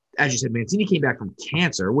 As you said, Mancini came back from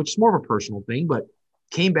cancer, which is more of a personal thing, but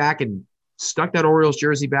came back and stuck that Orioles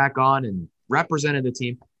jersey back on and represented the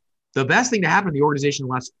team. The best thing to happen to the organization in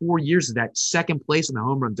the last 4 years is that second place in the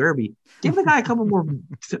home run derby. Give the guy a couple more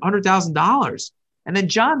 $100,000. And then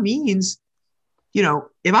John Means,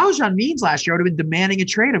 if I was John Means last year, I would have been demanding a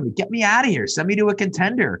trade. I would get me out of here. Send me to a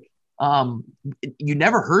contender. You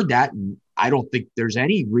never heard that. And I don't think there's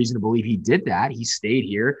any reason to believe he did that. He stayed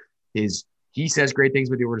here. He says great things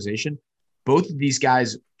about the organization. Both of these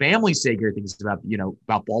guys' families say great things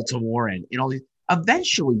about Baltimore and all these.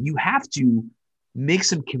 Eventually, you have to make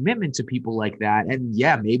some commitment to people like that. And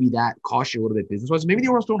yeah, maybe that costs you a little bit business-wise. Maybe the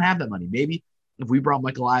Orioles don't have that money. Maybe if we brought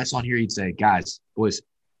Michael Elias on here, he'd say, guys, boys,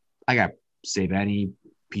 I got to save any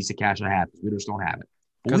piece of cash I have. We just don't have it.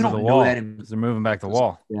 But we don't know that. They're moving back the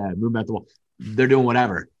wall. Yeah, moving back the wall. They're doing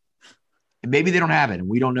whatever. And maybe they don't have it, and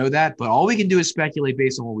we don't know that. But all we can do is speculate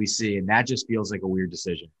based on what we see, and that just feels like a weird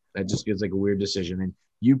decision. And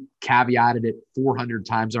you caveated it 400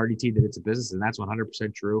 times, RDT, that it's a business, and that's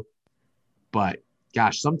 100% true. But,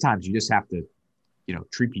 gosh, sometimes you just have to,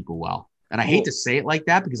 treat people well. And I hate to say it like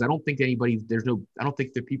that because I don't think I don't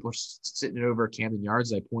think the people are sitting over Camden Yards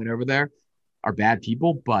that I point over there are bad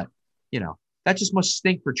people. But, that just must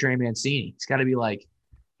stink for Trey Mancini. It's got to be like,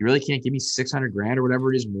 you really can't give me $600,000 or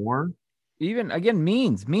whatever it is more. Even again,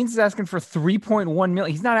 Means is asking for 3.1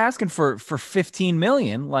 million. He's not asking for 15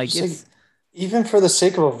 million. Like, it's even for the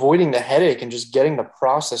sake of avoiding the headache and just getting the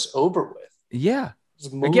process over with. Yeah.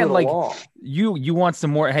 Again, like along. You want some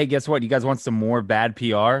more. Hey, guess what? You guys want some more bad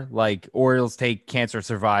PR? Like, Orioles take cancer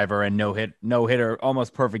survivor and no hitter,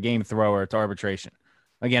 almost perfect game thrower to arbitration.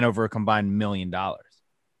 Again, over a combined $1 million.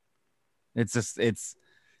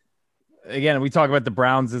 Again, we talk about the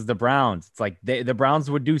Browns as the Browns. It's like the Browns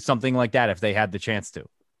would do something like that if they had the chance to.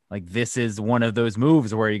 Like, this is one of those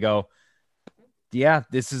moves where you go, yeah,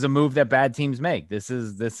 this is a move that bad teams make. This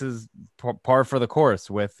is par for the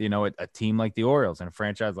course with, a team like the Orioles and a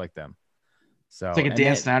franchise like them. So it's like a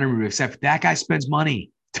Dan Snyder move, except that guy spends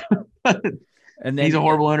money. And then he's a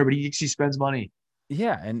horrible owner, but he actually spends money.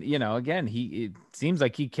 Yeah. And, again, it seems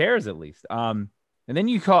like he cares at least. And then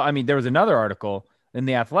there was another article in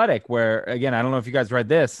The Athletic where, again, I don't know if you guys read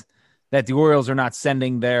this, that the Orioles are not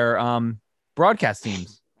sending their broadcast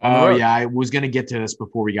teams. Oh, yeah. I was going to get to this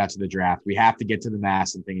before we got to the draft. We have to get to the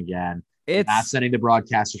Masson thing again. It's not sending the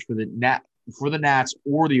broadcasters for the Nats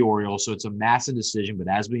or the Orioles. So it's a Masson decision. But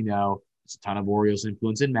as we know, it's a ton of Orioles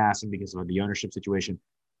influence in Masson because of the ownership situation.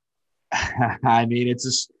 I mean,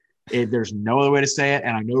 there's no other way to say it.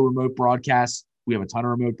 And I know remote broadcasts. We have a ton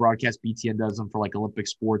of remote broadcasts. BTN does them for like Olympic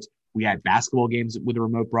sports. We had basketball games with a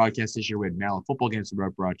remote broadcast this year. We had Maryland football games with a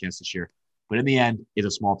remote broadcast this year. But in the end, it's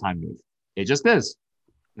a small time move. It just is.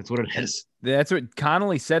 That's what it is. That's what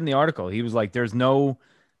Connolly said in the article. He was like, there's no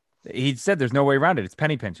way around it. It's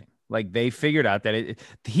penny pinching. Like, they figured out that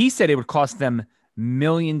he said it would cost them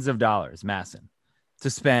millions of dollars, Masson, to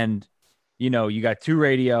spend, you got 2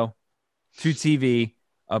 radio, 2 TV,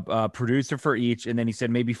 a producer for each. And then he said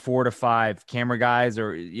maybe 4 to 5 camera guys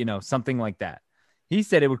or, something like that. He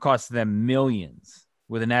said it would cost them millions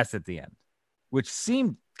with an S at the end, which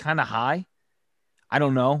seemed kind of high. I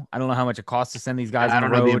don't know. I don't know how much it costs to send these guys. I on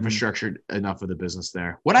don't the know road the infrastructure enough of the business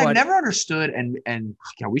there. What I've never understood, and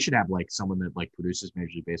God, we should have like someone that like produces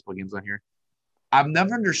Major League Baseball games on here. I've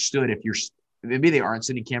never understood if maybe they aren't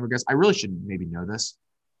sending camera guys. I really should maybe know this,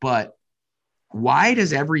 but why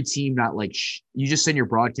does every team not like you just send your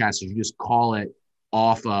broadcasters, you just call it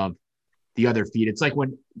off of the other feed? It's like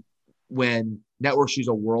when networks use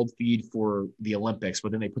a world feed for the Olympics,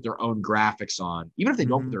 but then they put their own graphics on, even if they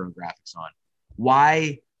don't put their own graphics on.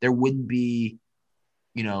 Why there wouldn't be,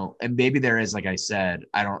 and maybe there is, like I said,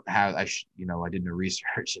 I didn't do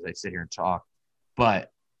research as I sit here and talk,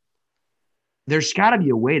 but there's got to be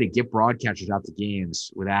a way to get broadcasters out to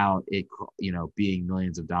games without it, being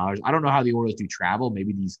millions of dollars. I don't know how the Orioles do travel.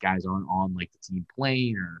 Maybe these guys aren't on like the team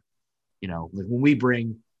plane or, like when we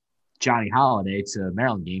bring Johnny Holiday to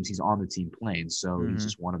Maryland games, he's on the team plane. So he's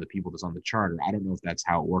just one of the people that's on the charter. I don't know if that's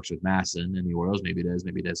how it works with Masson and the Orioles. Maybe it is,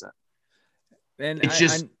 maybe it isn't. And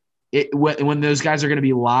it's when those guys are going to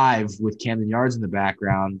be live with Camden Yards in the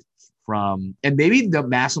background and maybe the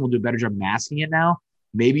Masson will do a better job masking it now.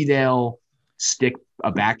 Maybe they'll stick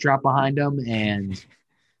a backdrop behind them, and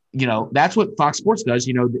that's what Fox Sports does.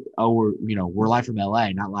 We're live from LA,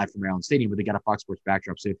 not live from Maryland Stadium, but they got a Fox Sports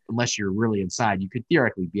backdrop. So unless you're really inside, you could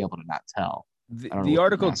theoretically be able to not tell. The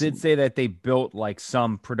article did say that they built like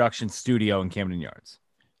some production studio in Camden Yards.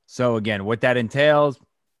 So again, what that entails,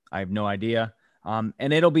 I have no idea. And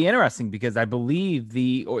it'll be interesting because I believe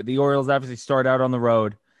the Orioles obviously start out on the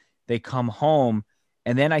road, they come home,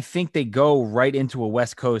 and then I think they go right into a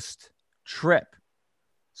West Coast trip.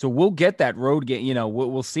 So we'll get that road game,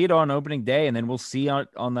 we'll see it on opening day, and then we'll see on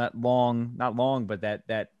that not long, but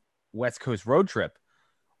that West Coast road trip,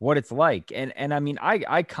 what it's like. And I mean,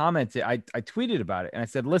 I commented, I tweeted about it, and I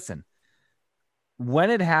said, listen, when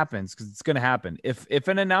it happens, because it's going to happen, if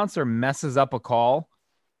an announcer messes up a call,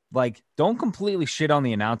 like, don't completely shit on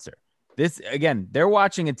the announcer. This, again, they're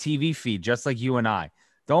watching a TV feed just like you and I.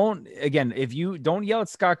 If you don't yell at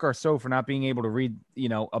Scott Garceau for not being able to read,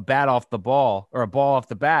 a bat off the ball or a ball off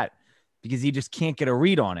the bat because he just can't get a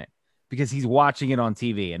read on it because he's watching it on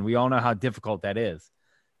TV. And we all know how difficult that is.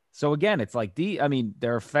 So again, it's like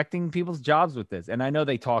they're affecting people's jobs with this. And I know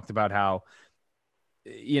they talked about how,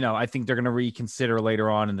 I think they're going to reconsider later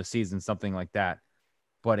on in the season, something like that.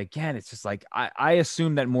 But again, it's just like, I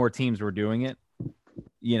assume that more teams were doing it,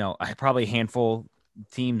 probably a handful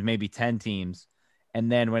teams, maybe 10 teams. And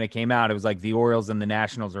then when it came out, it was like the Orioles and the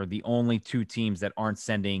Nationals are the only 2 teams that aren't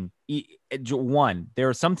sending one. There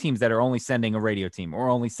are some teams that are only sending a radio team or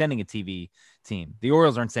only sending a TV team. The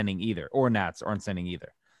Orioles aren't sending either, or Nats aren't sending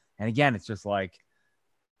either. And again, it's just like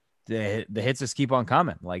the hits just keep on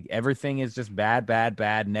coming. Like everything is just bad,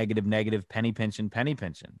 negative, penny pinching.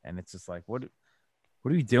 And it's just like, what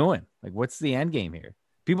are you doing? Like, what's the end game here?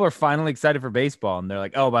 People are finally excited for baseball, and they're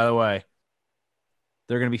like, oh, by the way,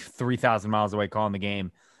 they're going to be 3,000 miles away calling the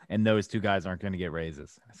game, and those 2 guys aren't going to get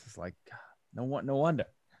raises. It's just like, God, no wonder.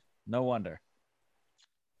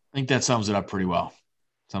 I think that sums it up pretty well.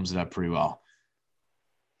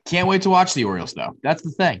 Can't wait to watch the Orioles, though. That's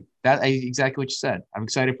the thing. Exactly what you said. I'm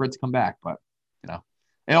excited for it to come back, but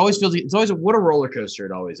it always feels like it's always what a roller coaster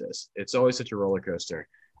it always is. It's always such a roller coaster.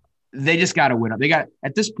 They just got to win up. They got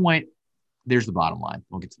at this point. There's the bottom line.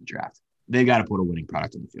 We'll get to the draft. They got to put a winning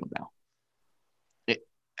product on the field now.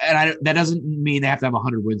 That doesn't mean they have to have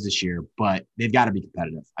 100 wins this year, but they've got to be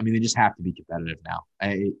competitive. I mean, they just have to be competitive now.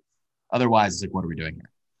 Otherwise, it's like, what are we doing here?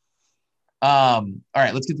 All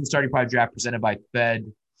right, let's get to the starting five draft presented by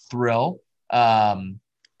Fed Thrill.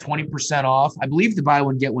 20% off. I believe the buy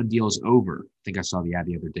one, get one deal is over. I think I saw the ad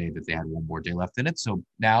the other day that they had one more day left in it. So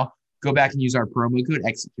now go back and use our promo code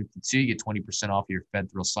EXIT52. You get 20% off your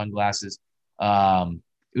Fed Thrill sunglasses. It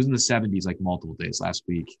was in the 70s, like multiple days last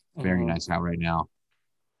week. Very nice out right now.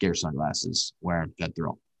 Get your sunglasses, wear Fed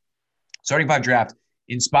Thrill. Starting five draft,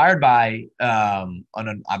 inspired by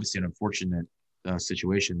obviously an unfortunate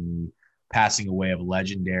situation, passing away of a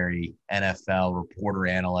legendary NFL reporter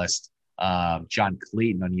analyst, John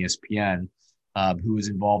Clayton on ESPN, who was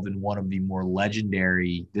involved in one of the more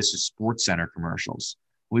legendary This is SportsCenter commercials.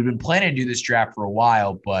 We've been planning to do this draft for a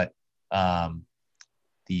while, but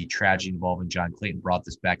the tragedy involving John Clayton brought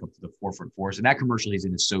this back up to the forefront for us. And that commercial he's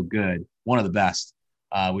in is so good, one of the best.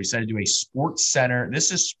 We decided to do a SportsCenter.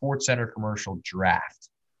 This is SportsCenter commercial draft.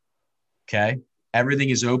 Okay, everything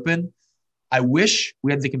is open. I wish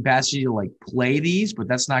we had the capacity to like play these, but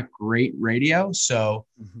that's not great radio. So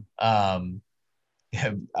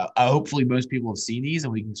hopefully most people have seen these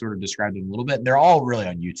and we can sort of describe them a little bit. They're all really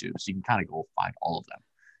on YouTube, so you can kind of go find all of them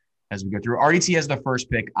as we go through. RDT has the first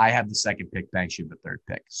pick. I have the second pick. Banks, you have the third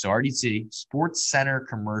pick. So RDT, Sportscenter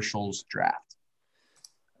commercials draft.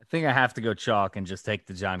 I think I have to go chalk and just take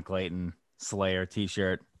the John Clayton Slayer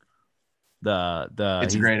T-shirt.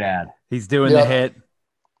 It's a great ad. He's doing the hit,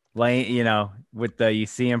 laying, with you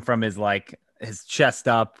see him from his chest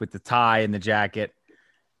up with the tie and the jacket.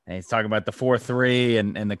 And he's talking about the 4-3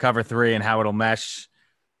 and the cover 3 and how it'll mesh.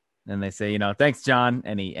 And they say, thanks, John.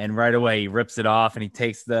 And right away he rips it off and he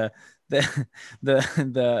takes the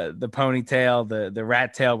ponytail, the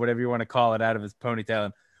rat tail, whatever you want to call it, out of his ponytail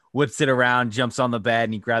and whips it around, jumps on the bed,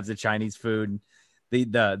 and he grabs the Chinese food.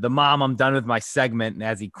 The mom, I'm done with my segment. And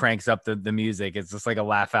as he cranks up the music, it's just like a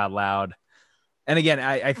laugh out loud. And again,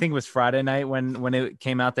 I think it was Friday night when it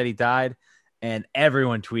came out that he died. And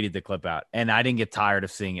everyone tweeted the clip out, and I didn't get tired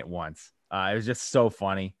of seeing it once. It was just so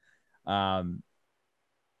funny. Again,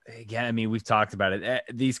 I mean, we've talked about it.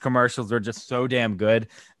 These commercials are just so damn good.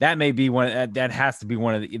 That may be that has to be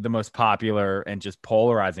one of the most popular and just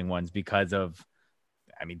polarizing ones because of,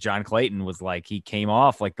 John Clayton was like, he came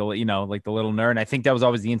off like the little nerd. And I think that was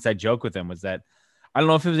always the inside joke with him, was that I don't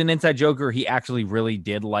know if it was an inside joke or he actually really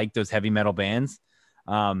did like those heavy metal bands.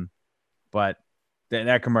 But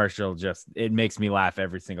that commercial it makes me laugh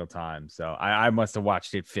every single time. So I must have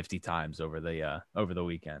watched it 50 times over the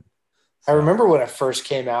weekend. So. I remember when it first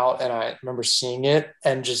came out, and I remember seeing it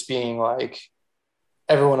and just being like,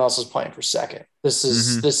 everyone else is playing for second.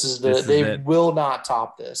 They will not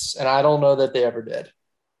top this. And I don't know that they ever did.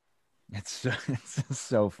 It's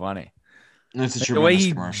so funny. It's the way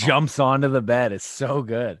he jumps onto the bed is so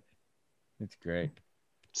good. It's great.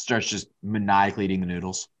 Starts just maniacally eating the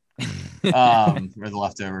noodles. Or the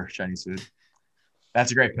leftover Chinese food.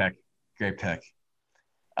 That's a great pick. Great pick.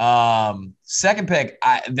 Second pick,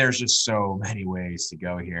 there's just so many ways to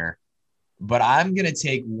go here, but I'm going to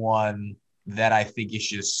take one that I think is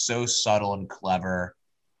just so subtle and clever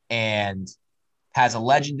and has a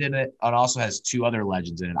legend in it and also has two other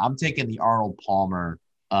legends in it. I'm taking the Arnold Palmer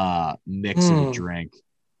mix of a drink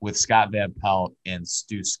with Scott Van Pelt and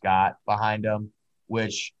Stu Scott behind him,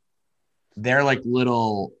 which their like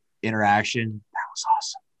little interaction, that was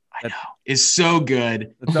awesome. I know, is so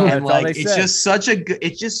good. And like it's just such a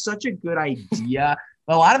good idea.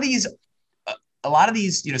 A lot of these,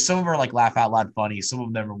 some of them are like laugh out loud funny. Some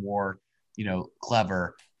of them are more,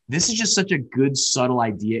 clever. This is just such a good, subtle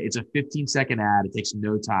idea. It's a 15-second ad. It takes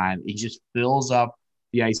no time. It just fills up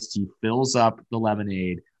the iced tea, fills up the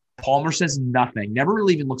lemonade. Palmer says nothing, never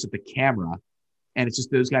really even looks at the camera. And it's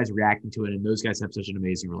just those guys reacting to it. And those guys have such an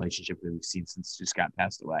amazing relationship that we've seen since Stu Scott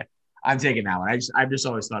passed away. I'm taking that one. I've just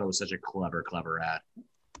always thought it was such a clever ad.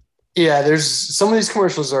 Yeah, there's some of these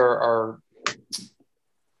commercials are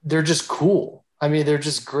they're just cool. They're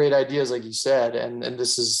just great ideas, like you said, and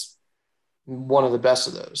this is one of the best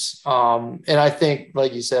of those. And I think,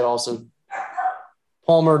 like you said, also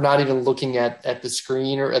Palmer not even looking at the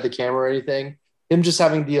screen or at the camera or anything, him just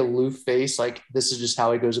having the aloof face, like this is just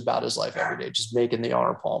how he goes about his life every day, just making the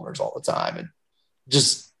Arnold Palmers all the time, and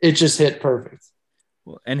it just hit perfect.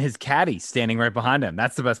 And his caddy standing right behind him.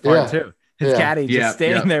 That's the best part too. His caddy just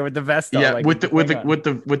standing there with the vest on. Yeah, like, with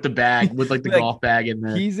the bag, with like the golf bag in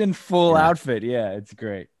there. He's in full outfit. Yeah, it's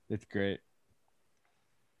great. It's great.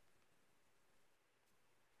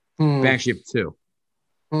 Banks, you have two.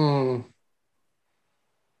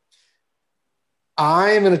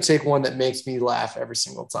 I'm going to take one that makes me laugh every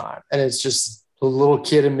single time. And it's just a little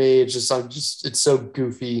kid in me. It's so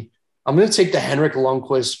goofy. I'm going to take the Henrik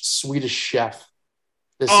Lundqvist Swedish Chef.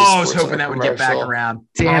 I was hoping that would get back around.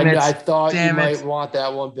 Damn it. I thought you might want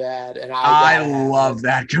that one bad. And I love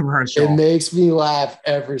that commercial. It makes me laugh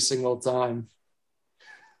every single time.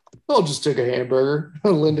 I'll just take a hamburger.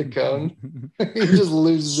 Linda Cohn. He just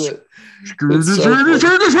loses it.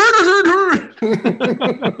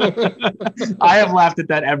 I have laughed at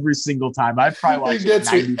that every single time. I've probably watched it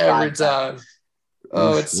 95 every time.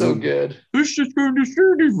 Oh, it's so good. I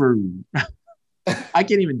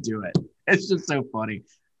can't even do it. It's just so funny.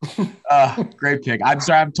 Great pick. I'm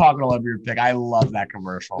sorry, I'm talking all over your pick. I love that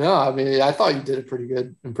commercial. No, I thought you did a pretty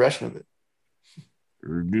good impression of it.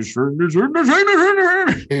 It's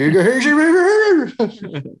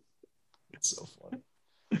so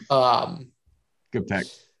funny. Good pick.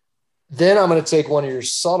 Then I'm going to take one of your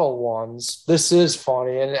subtle ones. This is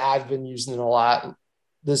funny, and I've been using it a lot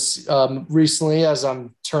this recently as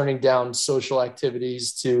I'm turning down social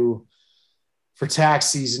activities for tax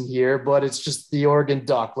season here, but it's just the Oregon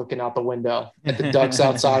duck looking out the window at the ducks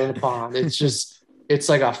outside of the pond. It's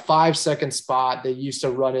like a 5-second spot. They used to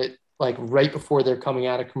run it like right before they're coming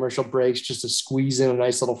out of commercial breaks just to squeeze in a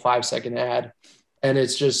nice little 5-second ad. And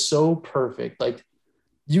it's just so perfect. Like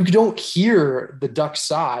you don't hear the duck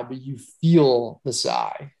sigh, but you feel the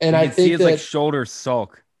sigh. And I think it's like shoulder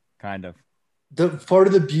sulk kind of. The part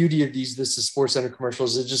of the beauty of this is SportsCenter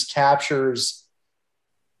commercials. It just captures,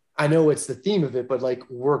 I know it's the theme of it, but like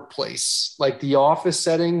workplace, like the office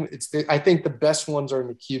setting. I think the best ones are in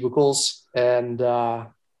the cubicles, and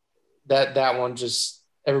that one just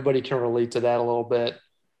everybody can relate to that a little bit,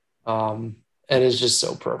 and it's just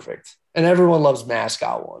so perfect. And everyone loves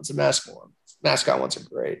mascot ones. The mascot ones are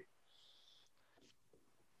great.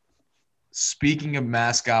 Speaking of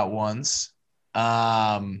mascot ones,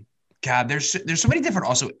 God, there's so many different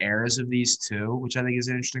also eras of these too, which I think is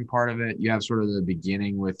an interesting part of it. You have sort of the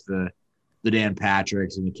beginning with the Dan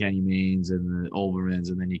Patricks and the Kenny Maynes and the Olbermans,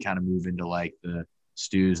 and then you kind of move into like the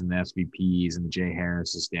Stews and the SVPs and the Jay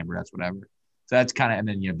Harris, the Stamberets, whatever. So that's kind of, and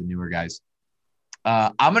then you have the newer guys.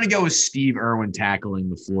 I'm going to go with Steve Irwin tackling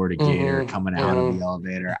the Florida Gator coming out of the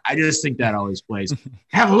elevator. I just think that always plays.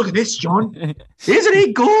 Have a look at this, John. Isn't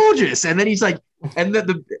he gorgeous? And then he's like, and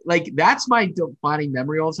that's my defining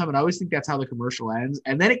memory all the time. And I always think that's how the commercial ends.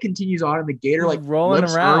 And then it continues on, and the Gator like rolling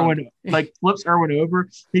around, flips Irwin over.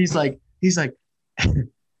 He's like,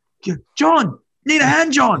 John, need a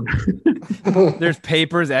hand, John. There's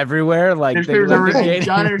papers everywhere. Like there's papers everywhere.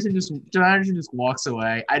 John Anderson just walks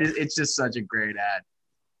away. It's just such a great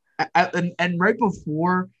ad. And right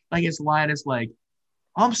before like his line is like,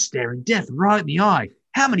 I'm staring death right in the eye.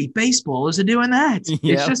 How many baseballers are doing that?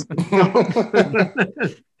 Yeah. It's just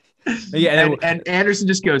yeah. And Anderson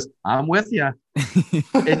just goes, I'm with you.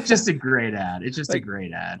 It's just a great ad. It's just a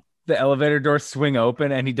great ad. The elevator doors swing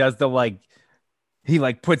open, and he does the he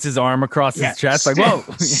puts his arm across his chest, whoa.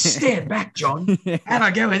 Stand back, John. How'd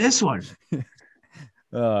I go with this one?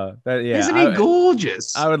 Isn't he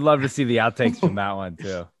gorgeous? I would love to see the outtakes from that one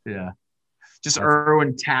too. Yeah. Just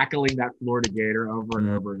Irwin tackling that Florida Gator over and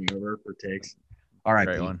over and over for takes. All right.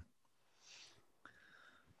 Great one.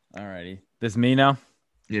 All righty. This me now?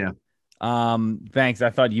 Yeah. Thanks.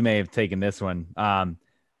 I thought you may have taken this one.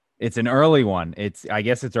 It's an early one. I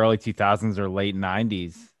guess it's early 2000s or late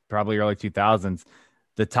 90s, probably early 2000s.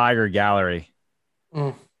 The Tiger Gallery.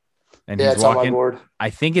 And he's it's walking, on my board.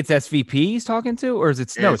 I think it's SVP he's talking to, or is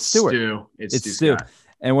it It's Stewart. It's Stu.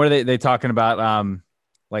 And what are they talking about?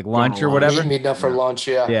 Like lunch or whatever? Meeting up for lunch,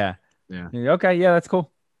 yeah. Yeah. Okay, yeah, that's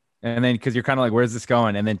cool. And then because you're kind of like, where's this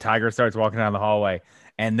going? And then Tiger starts walking down the hallway,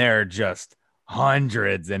 and there are just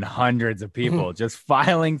hundreds and hundreds of people just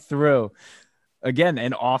filing through. Again,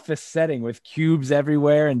 an office setting with cubes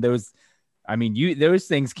everywhere, and those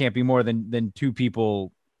things can't be more than 2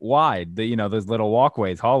 people wide. Those little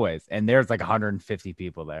walkways, hallways, and there's like 150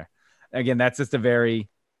 people there. Again, that's just there's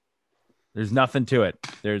nothing to it.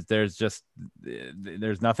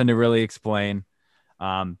 There's nothing to really explain.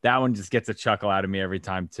 That one just gets a chuckle out of me every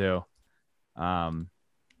time too.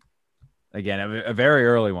 Again, a very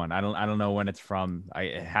early one. I don't know when it's from.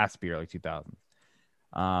 It has to be early 2000s.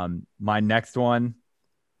 My next one,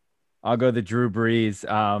 I'll go the Drew Brees,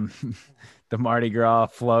 the Mardi Gras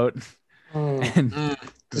float, and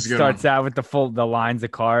it starts out with the lines of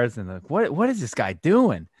cars, and what is this guy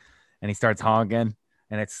doing? And he starts honking,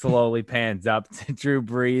 and it slowly pans up to Drew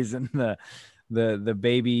Brees and the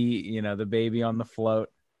baby, the baby on the float.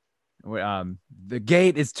 The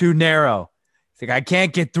gate is too narrow. He's like, I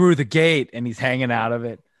can't get through the gate, and he's hanging out of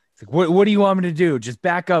it. It's like, what do you want me to do? Just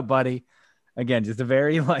back up, buddy. Again, just a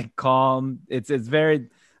very calm. It's very.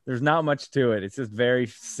 There's not much to it. It's just very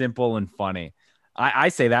simple and funny. I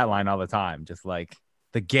say that line all the time. Just like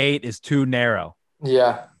the gate is too narrow.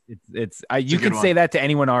 Yeah, you can say that to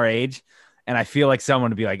anyone our age, and I feel like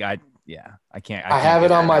someone would be like, I can't. I have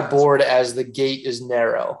it on my board as the gate is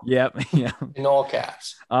narrow. Yep. Yeah. In all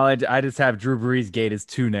caps. I just have Drew Brees' gate is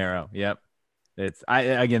too narrow. Yep.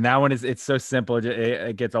 Again, that one it's so simple.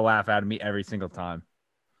 It gets a laugh out of me every single time.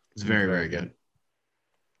 It's very, very good.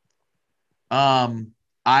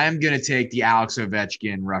 I am going to take the Alex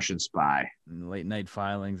Ovechkin Russian spy. Late night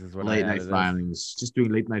filings is what late night filings. Just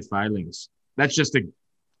doing late night filings. That's just a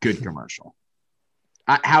good commercial.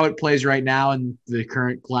 How it plays right now in the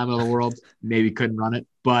current climate of the world, maybe couldn't run it,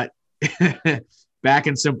 but back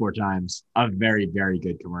in simpler times, a very, very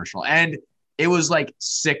good commercial. And it was like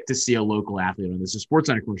sick to see a local athlete on this. A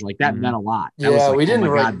SportsCenter commercial like that meant a lot. That was like, we didn't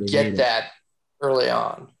really get that early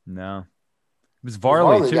on. No. It was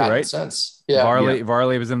Varley too, right? Sense. Yeah.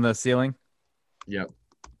 Varley was in the ceiling. Yep.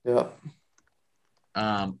 Yep.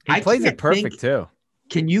 He plays it perfect too.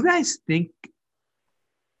 Can you guys think?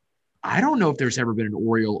 I don't know if there's ever been an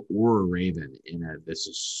Oriole or a Raven in This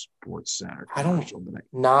Is Sportscenter commercial.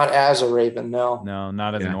 Not as a Raven, no. No,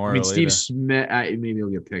 not as an Oriole. I mean, Steve either. Smith, maybe he'll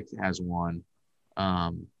get picked as one.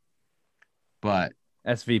 But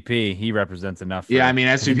SVP, he represents enough. Yeah, I mean,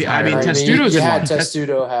 SVP. I mean, Testudo's in one.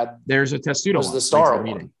 Testudo had. There's a Testudo was the star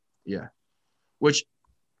one. Yeah. Which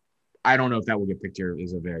I don't know if that will get picked here.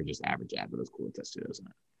 Is a very just average ad, but it's cool. Testudo's in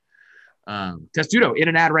it. Testudo in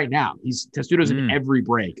an ad right now. Testudo's in every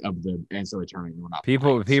break of the NCAA tournament.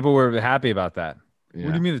 People were happy about that. Yeah.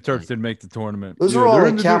 What do you mean the Terps didn't make the tournament? Those are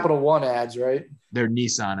all Capital One ads, right? They're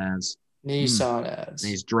Nissan ads. Ads. And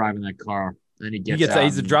he's driving that car. And then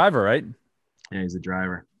he's a driver, right? Yeah, he's a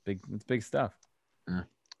driver. It's big stuff. Yeah.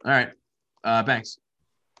 All right. Thanks.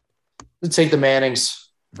 Let's take the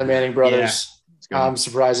Mannings, the Manning brothers. Yeah. I'm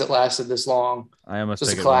surprised it lasted this long. I almost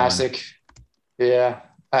just a classic. Yeah.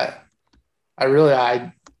 I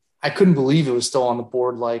couldn't believe it was still on the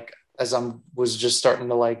board. Like as was just starting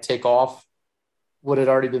to like take off what had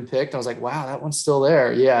already been picked. I was like, wow, that one's still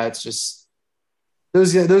there. Yeah. It's just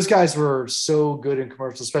those guys were so good in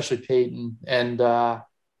commercials, especially Peyton. And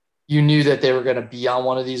you knew that they were going to be on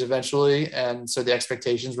one of these eventually. And so the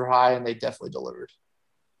expectations were high and they definitely delivered.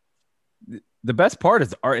 The best part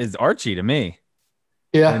is Archie to me.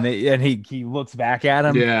 Yeah. And he looks back at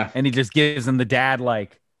him. Yeah. And he just gives him the dad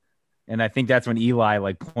like. And I think that's when Eli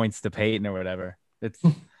like points to Peyton or whatever.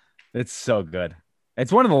 It's so good.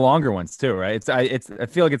 It's one of the longer ones too, right? I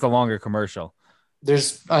feel like it's a longer commercial. I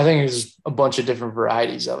think there's a bunch of different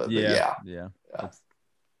varieties of it. Yeah.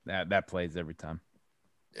 That plays every time.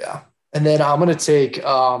 Yeah. And then I'm gonna take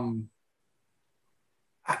can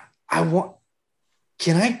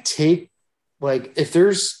I take like if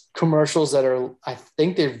there's commercials that are I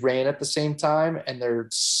think they ran at the same time and they're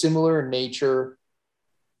similar in nature.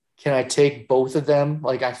 Can I take both of them?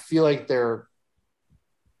 Like, I feel like they're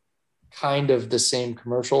kind of the same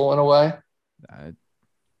commercial in a way.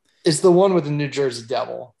 It's the one with the New Jersey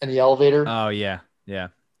Devil and the elevator. Oh, yeah. Yeah.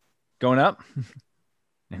 Going up.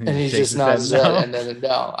 and he just nods no. And then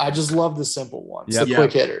no. I just love the simple ones, the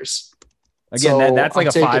quick hitters. Again, so that's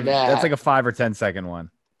like that's like a 5 or 10 second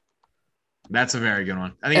one. That's a very good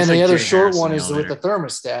one. I think and the other short one is with the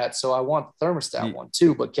thermostat. So I want the thermostat one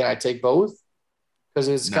too, but can I take both? Because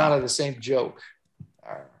it's kind of the same joke.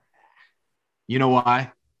 You know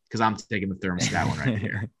why? Because I'm taking the thermostat one right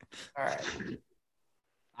here. All right.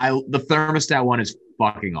 The thermostat one is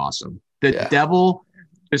fucking awesome. The devil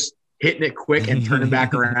just hitting it quick and turning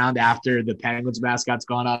back around after the Penguins mascot's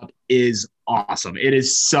gone up is awesome. It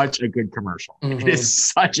is such a good commercial. Mm-hmm. It is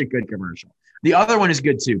such a good commercial. The other one is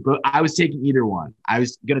good too, but I was taking either one. I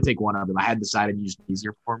was going to take one of them. I had decided to use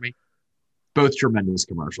easier for me. Both tremendous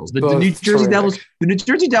commercials. The New Jersey Devils. The New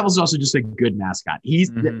Jersey Devils is also just a good mascot. He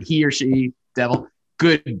or she devil.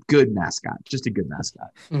 Good mascot. Just a good mascot.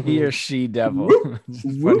 Mm-hmm. He or she devil.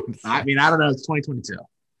 I mean, I don't know. It's 2022.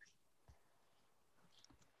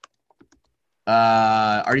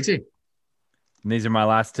 RDT. And these are my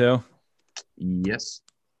last two. Yes.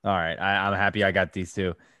 All right. I'm happy I got these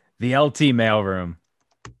two. The LT mailroom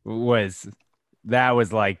was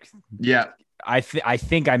like. Yeah. I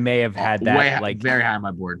think I may have had that like very high on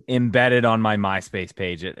my board embedded on my MySpace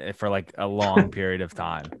page for like a long period of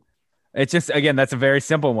time. It's just, again, that's a very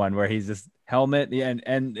simple one where he's just helmet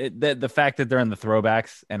and the fact that they're in the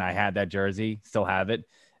throwbacks and I had that jersey, still have it,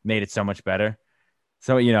 made it so much better.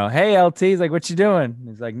 So, hey, LT, he's like, what you doing?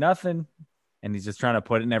 He's like, nothing. And he's just trying to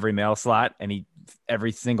put it in every mail slot and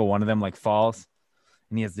every single one of them like falls.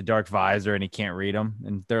 And he has the dark visor and he can't read them.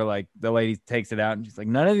 And they're like, the lady takes it out and she's like,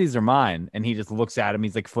 none of these are mine. And he just looks at him.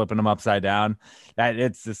 He's like flipping them upside down.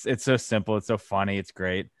 It's so simple. It's so funny. It's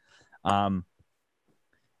great. And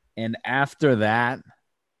after that,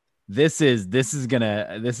 this is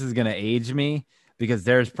gonna age me because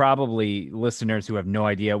there's probably listeners who have no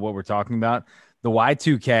idea what we're talking about. The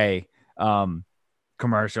Y2K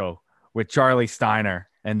commercial with Charlie Steiner.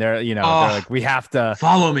 And they're like, we have to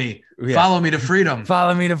follow me to freedom.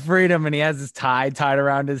 Follow me to freedom. And he has his tie tied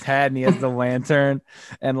around his head and he has the lantern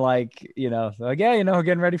and we're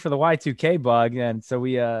getting ready for the Y2K bug. And so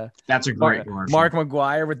that's a great commercial. Mark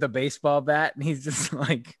McGuire with the baseball bat. And he's just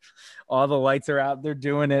like, all the lights are out. They're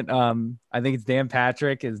doing it. I think it's Dan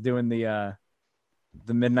Patrick is doing the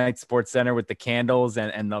Midnight Sports Center with the candles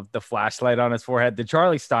and the flashlight on his forehead. The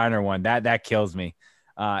Charlie Steiner one, that kills me.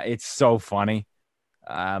 It's so funny.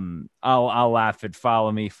 I'll laugh at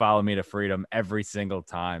follow me to freedom every single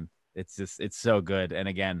time. It's so good. And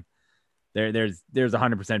again, there's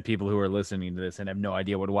 100% people who are listening to this and have no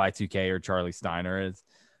idea what Y2K or Charlie Steiner is.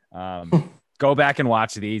 Go back and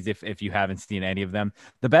watch these if you haven't seen any of them.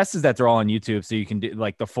 The best is that they're all on YouTube, so you can do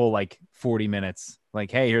like the full 40 minutes.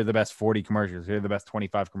 Like, hey, here are the best 40 commercials. Here are the best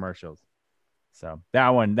 25 commercials. So that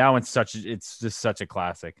one's it's just such a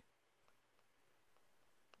classic.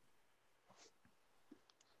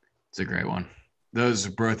 It's a great one. Those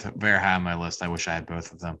are both very high on my list. I wish I had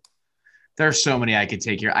both of them. There's so many I could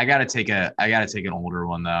take here. I gotta take an older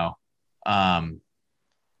one though. I'm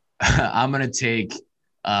gonna take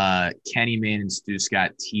Kenny Mayne and Stu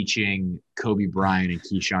Scott teaching Kobe Bryant and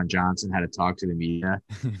Keyshawn Johnson how to talk to the media.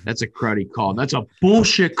 That's a cruddy call. That's a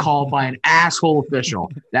bullshit call by an asshole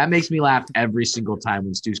official. That makes me laugh every single time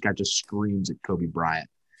when Stu Scott just screams at Kobe Bryant.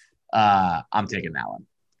 I'm taking that one.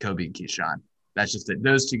 Kobe and Keyshawn. That's just it.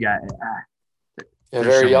 Those two guys.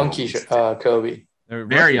 Very young Kobe. They're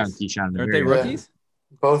very young rookies. Keyshawn. Aren't they rookies?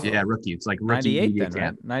 Both. Yeah, rookie. It's like rookie 98 media then,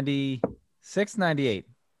 camp. right? 96, 98.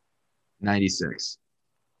 96.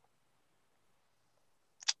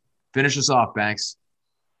 Finish us off, Banks.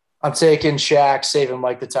 I'm taking Shaq saving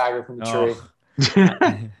Mike the Tiger from the tree.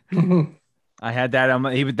 I had that.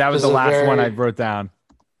 That was the last one I wrote down.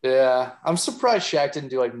 Yeah, I'm surprised Shaq didn't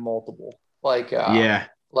do multiple, like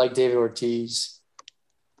David Ortiz,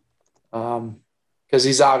 because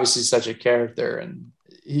he's obviously such a character, and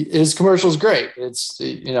his commercial is great. It's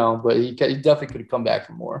but he definitely could have come back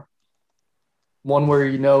for more. One where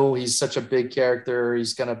he's such a big character,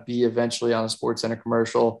 he's gonna be eventually on a SportsCenter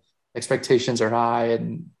commercial. Expectations are high,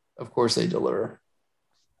 and of course they deliver.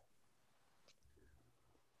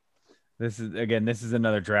 This is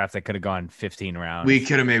another draft that could have gone 15 rounds. We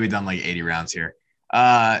could have maybe done 80 rounds here.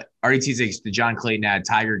 RDT takes the John Clayton ad,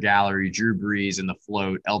 Tiger Gallery, Drew Brees, and the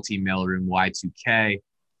float, LT Mailroom, Y2K.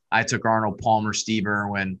 I took Arnold Palmer, Steve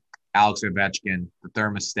Irwin, Alex Ovechkin, the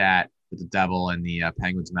thermostat with the devil, and the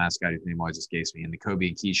Penguins mascot, whose name always escapes me, and the Kobe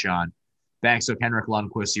and Keyshawn. Banks took Henrik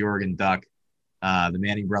Lundqvist, the Oregon Duck, the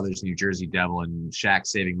Manning brothers, New Jersey Devil, and Shaq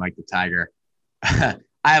saving Mike the Tiger. I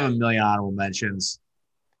have a million honorable mentions.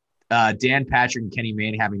 Dan Patrick and Kenny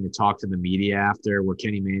Mayne having to talk to the media after, where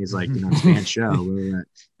Kenny Mayne is like, fan show. And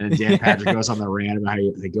then Dan Patrick goes on the rant about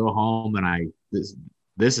how they go home and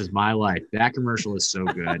this is my life. That commercial is so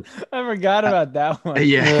good. I forgot about that one.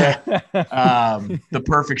 Yeah. The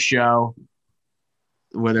Perfect Show,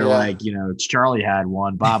 where they're like, Charlie had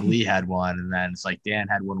one, Bob Lee had one, and then it's like Dan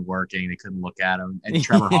had one working. They couldn't look at him. And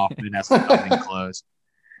Trevor Hoffman has to come in close.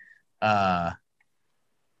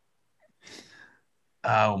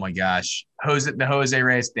 Oh my gosh. The Jose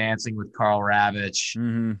Reyes dancing with Carl Ravitch.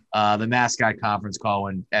 Mm-hmm. The mascot conference call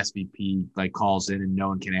when SVP calls in and no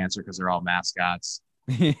one can answer because they're all mascots.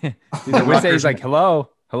 He's like, hello.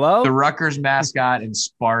 The Rutgers mascot and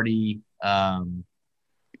Sparty,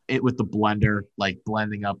 it with the blender,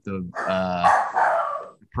 blending up the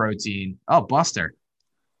protein. Oh, Buster.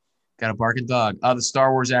 Got a barking dog. The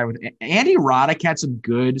Star Wars ad with Andy Roddick had some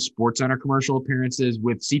good SportsCenter commercial appearances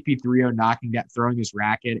with CP3O throwing his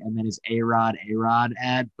racket, and then his A-Rod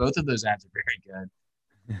ad. Both of those ads are very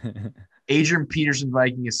good. Adrian Peterson,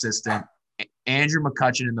 Viking assistant. Andrew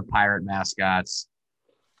McCutcheon and the Pirate mascots.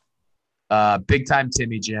 Big Time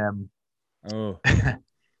Timmy Jim. Oh.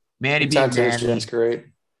 Manny B. That's great.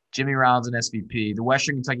 Jimmy Rollins and SVP. The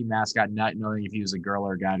Western Kentucky mascot not knowing if he was a girl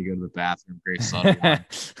or a guy to go to the bathroom. Great subtle one.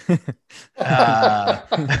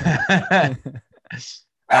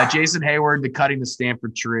 Jason Hayward, the cutting the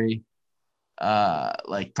Stanford tree.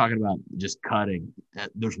 Talking about just cutting.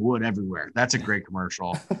 There's wood everywhere. That's a great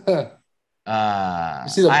commercial. You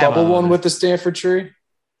see the bubble one with the Stanford tree?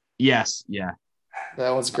 Yes. Yeah. That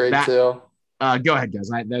one's great too. Go ahead,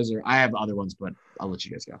 guys. I have other ones, but I'll let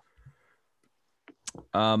you guys go.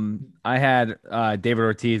 I had David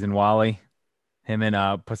Ortiz and Wally, him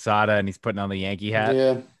and Posada, and he's putting on the Yankee hat.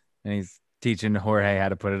 Yeah. And he's teaching Jorge how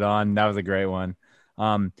to put it on. That was a great one.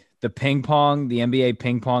 The NBA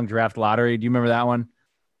ping pong draft lottery. Do you remember that one?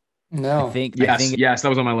 No. I think that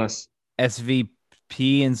was on my list.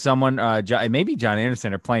 SVP and someone, maybe John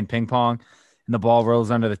Anderson, are playing ping pong, and the ball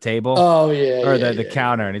rolls under the table. Oh yeah. Or the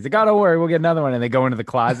counter, and he's like, "Oh, don't worry, we'll get another one." And they go into the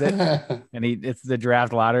closet, and it's the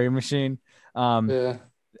draft lottery machine.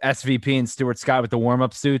 SVP and Stuart Scott with the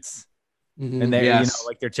warm-up suits. Mm-hmm. And they,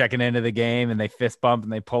 they're checking into the game and they fist bump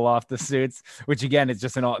and they pull off the suits, which again, it's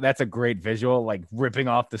just that's a great visual, ripping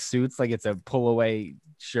off the suits. Like it's a pull away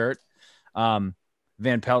shirt. Van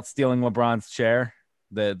Pelt stealing LeBron's chair,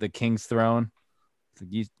 the King's throne.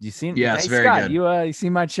 You seen? Yeah, it's very Scott, good. You see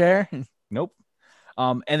my chair? Nope.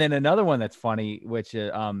 And then another one that's funny, which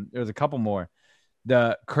there was a couple more.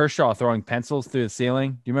 The Kershaw throwing pencils through the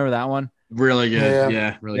ceiling. Do you remember that one? Really good.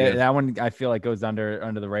 Yeah, really good. That one I feel like goes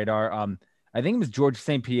under the radar. I think it was George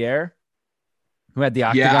St. Pierre Who had the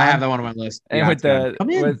octagon? Yeah, I have that one on my list. And with Octagon. Come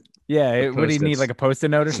in. Would he need like a Post-it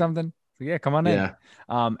note or something? So yeah, come on in.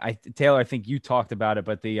 Taylor, I think you talked about it,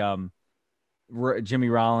 but the Jimmy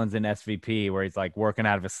Rollins and SVP, where he's like working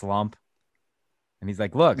out of a slump, and he's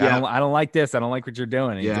like, "Look, I don't like this. I don't like what you're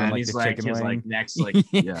doing." And he's doing, and like, he's the like, chicken wing. like next, like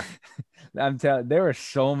yeah. I'm telling, there are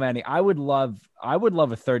so many. I would love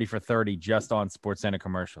a 30 for 30 just on SportsCenter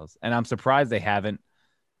commercials, and I'm surprised they haven't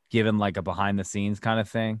given like a behind the scenes kind of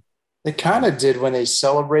thing. They kind of did when they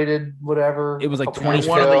celebrated whatever. It was like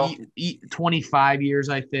 25 years,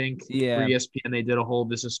 I think. Yeah. For ESPN, they did a whole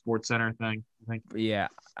This is SportsCenter thing, I think. Yeah.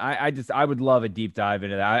 I would love a deep dive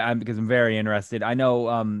into that. Because I'm very interested. I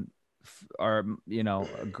know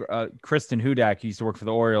Kristen Hudak, who used to work for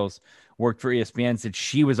the Orioles, worked for ESPN, said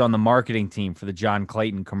she was on the marketing team for the John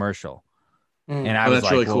Clayton commercial. And I was that's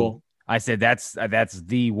like, really cool. I said, that's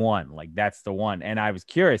the one. Like, that's the one. And I was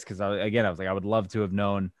curious because I was like, I would love to have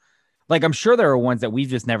known. Like, I'm sure there are ones that we've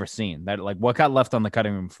just never seen that, like, what got left on the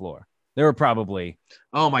cutting room floor. There were probably.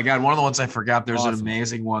 Oh my God. One of the ones I forgot. There's awesome. An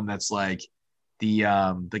amazing one. That's like the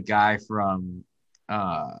guy from,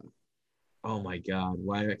 oh my God.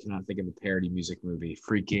 Why I cannot think of the parody music movie?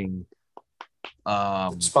 Freaking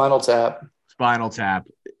Spinal Tap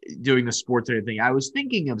doing the sports thing. I was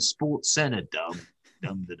thinking of SportsCenter, dumb.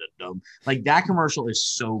 Like, that commercial is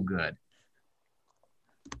so good.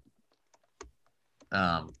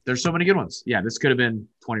 There's so many good ones. Yeah, this could have been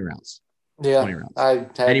 20 rounds. Yeah, 20 rounds. I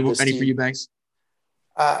had any for you, Banks?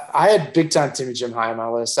 I had big time Timmy Jim high on my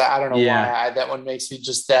list. I don't know why. That one makes me,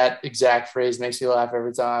 just that exact phrase makes me laugh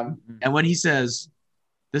every time. And when he says,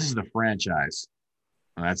 "This is the franchise,"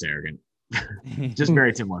 oh, that's arrogant. Just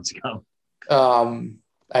very Tim Let's Go. I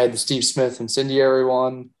had the Steve Smith incendiary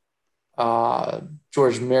one.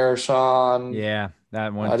 George Marichon. Yeah,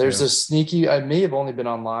 that one. There's a sneaky, I may have only been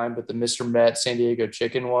online, but the Mr. Met San Diego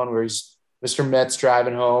Chicken one, where Mr. Met's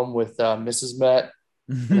driving home with Mrs. Met,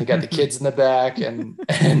 and they got the kids in the back, and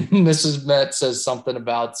Mrs. Met says something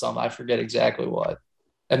about I forget exactly what,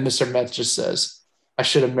 and Mr. Met just says, "I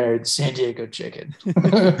should have married the San Diego Chicken."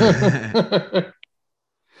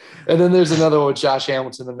 And then there's another one with Josh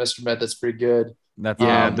Hamilton and Mr. Met that's pretty good.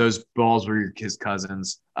 Those balls were his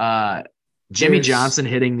cousins. Jimmy Johnson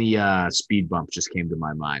hitting the speed bump just came to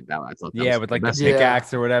my mind. I thought that was with like the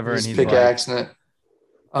pickaxe or whatever, and he's pickaxing it.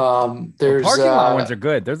 There's parking lot ones are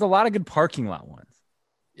good. There's a lot of good parking lot ones.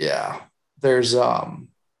 Yeah, there's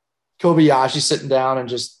Kobayashi sitting down and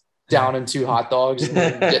just downing 2 hot dogs.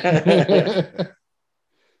 That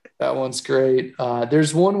one's great.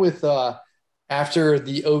 There's one with after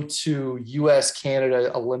the 2002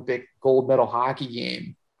 U.S.-Canada Olympic gold medal hockey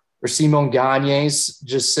game, where Simon Gagne's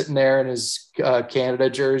just sitting there in his Canada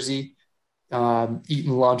jersey,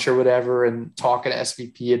 eating lunch or whatever, and talking to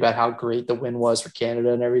SVP about how great the win was for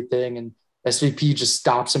Canada and everything. And SVP just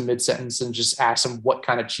stops him mid-sentence and just asks him what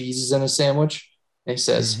kind of cheese is in a sandwich. And he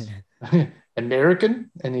says, American?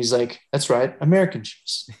 And he's like, that's right, American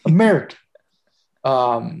cheese. American.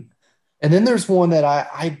 And then there's one that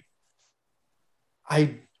I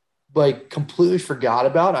like completely forgot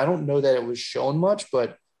about. I don't know that it was shown much,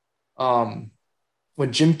 but when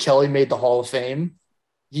Jim Kelly made the Hall of Fame,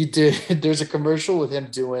 there's a commercial with him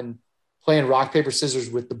playing rock, paper, scissors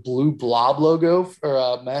with the blue blob logo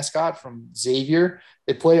or mascot from Xavier.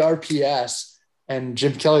 They play RPS and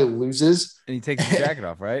Jim Kelly loses. And he takes his jacket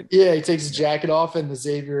off, right? Yeah, he takes his jacket off, and the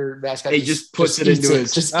Xavier mascot he just puts it into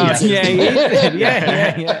his. Just eats it. Yeah, he eats it.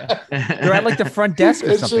 Yeah. They're at like the front desk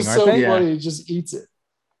or something, just aren't so they? funny. Yeah. He just eats it.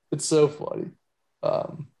 It's so funny.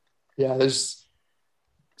 It's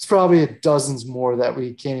probably dozens more that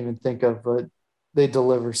we can't even think of, but they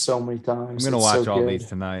deliver so many times. I'm gonna watch all these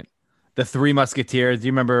tonight. The Three Musketeers. Do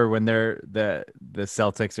you remember when the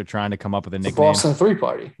Celtics are trying to come up with a nickname? The Boston Three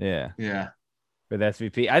Party. Yeah. With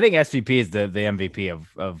SVP. I think SVP is the MVP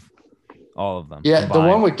of all of them. Yeah, combined. The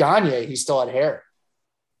one with Gagne, he still had hair.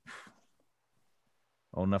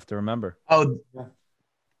 Old enough to remember. Oh, yeah.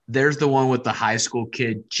 There's the one with the high school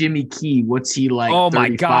kid, Jimmy Key. What's he like? Oh my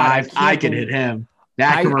 35? God! I could hit him.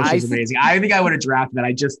 That commercial is amazing. I think I would have drafted that.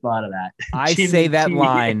 I just thought of that. I say that Key.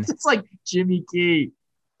 line. It's like Jimmy Key.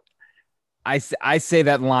 I say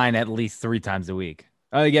that line at least 3 times a week.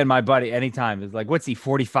 Again, my buddy, anytime is like, what's he,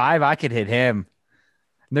 45? I could hit him.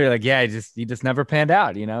 And they're like, yeah, he just never panned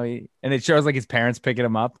out, you know? And it shows like his parents picking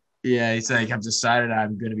him up. Yeah, he's like, I've decided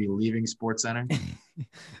I'm going to be leaving SportsCenter.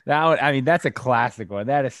 That's a classic one.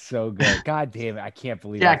 That is so good. God damn it. I can't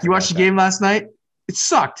believe it. Jack, you watched the game last night? It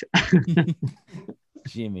sucked.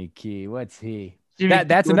 Jimmy Key, what's he?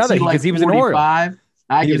 That's another, because he was an 45?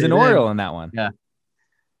 Oriole. He was an Oriole in that one. Yeah.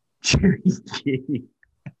 Jimmy Key.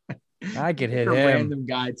 I could hit a him. Random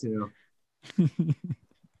guy, too.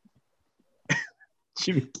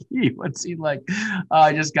 Jimmy Key, what's he like? Oh,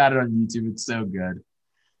 I just got it on YouTube. It's so good.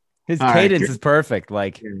 His cadence is perfect.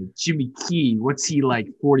 Like Jimmy Key, what's he like?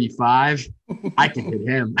 45? I can hit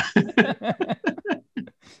him.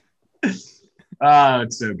 Oh,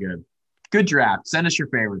 it's so good. Good draft. Send us your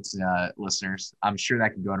favorites, listeners. I'm sure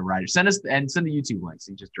that can go to writer. Send the YouTube links.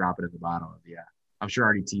 You just drop it at the bottom of the. I'm sure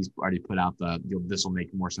RDT's already put out this will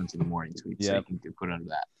make more sense in the morning tweet. Yeah, so you can put under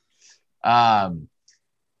that.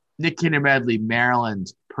 Nick Kinder Medley,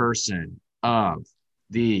 Maryland person of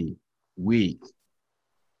the week.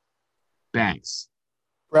 Banks.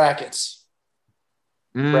 Brackets.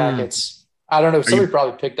 Brackets. I don't know. Somebody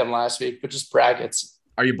probably picked them last week, but just brackets.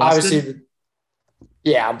 Are you busted? Obviously,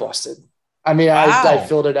 yeah, I'm busted. I mean, wow. I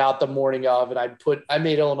filled it out the morning of, and I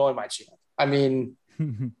made Illinois my champ. I mean,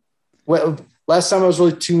 last time I was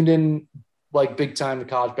really tuned in, like big time to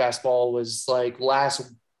college basketball was like last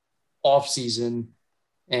off season,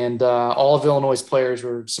 and all of Illinois' players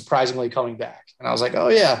were surprisingly coming back, and I was like, oh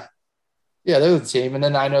yeah, they're the team. And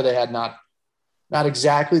then I know they had not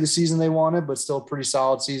exactly the season they wanted, but still a pretty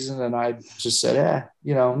solid season. And I just said,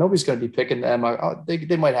 nobody's going to be picking them.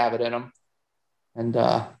 They might have it in them. And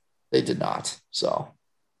they did not. So,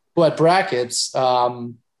 but brackets, it's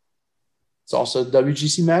also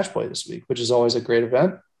WGC match play this week, which is always a great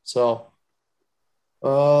event. So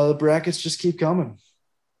the brackets just keep coming.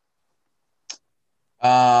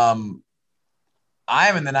 I'm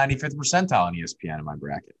in the 95th percentile on ESPN in my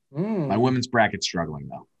bracket. My women's bracket's struggling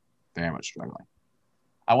though. Very much struggling.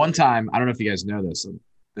 At one time, I don't know if you guys know this.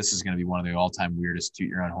 This is going to be one of the all-time weirdest toot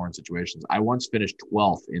your own horn situations. I once finished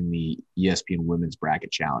 12th in the ESPN Women's Bracket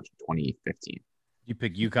Challenge in 2015. You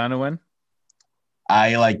pick UConn to win?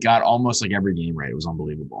 I got almost every game right. It was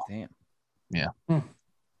unbelievable. Damn. Yeah.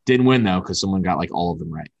 Didn't win though because someone got all of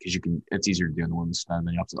them right. Because it's easier to do in the women's than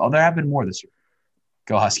the opposite. Oh, there have been more this year.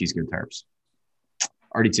 Go Huskies, go Terps.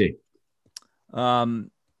 RDT.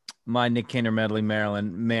 My Nick Kinder Medley,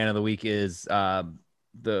 Maryland man of the week is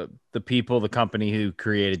the people, the company who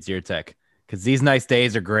created Zyrtec. Because these nice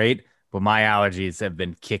days are great, but my allergies have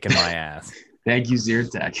been kicking my ass. Thank you,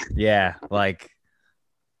 Zyrtec. Yeah,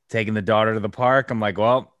 taking the daughter to the park. I'm like,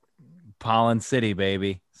 well, Pollen City,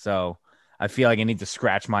 baby. So I feel like I need to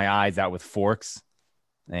scratch my eyes out with forks.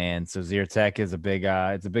 And so Zyrtec is it's a big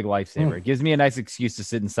lifesaver. It gives me a nice excuse to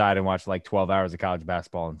sit inside and watch 12 hours of college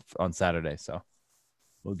basketball on Saturday. So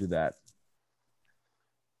we'll do that.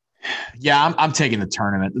 Yeah, I'm taking the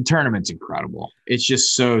tournament. The tournament's incredible. It's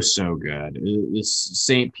just so good. It's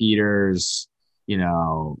St. Peter's,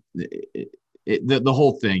 the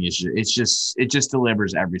whole thing is it just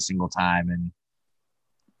delivers every single time.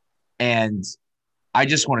 And I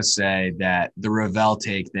just want to say that the Ravel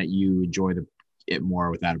take that you enjoy it more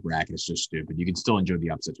without a bracket is just stupid. You can still enjoy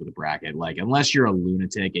the upsets with a bracket. Unless you're a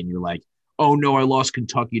lunatic and you're like, oh no, I lost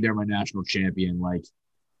Kentucky, they're my national champion.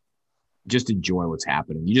 Just enjoy what's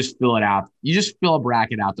happening. You just fill it out. You just fill a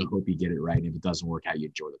bracket out to hope you get it right. And if it doesn't work out, you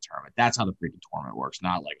enjoy the tournament. That's how the freaking tournament works. Not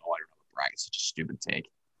oh, I don't know the bracket's such a stupid take.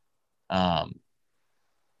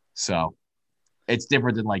 So it's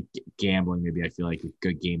different than gambling. Maybe I feel like a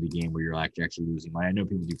good game to game where you're actually losing money. I know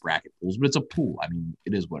people do bracket pools, but it's a pool. I mean,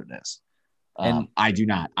 it is what it is. And I do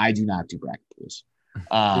not do bracket pools.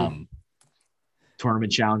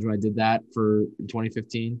 Tournament challenge when I did that for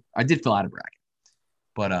 2015, I did fill out a bracket,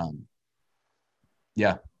 but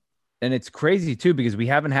yeah. And it's crazy too, because we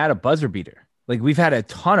haven't had a buzzer beater. We've had a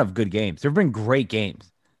ton of good games. There've been great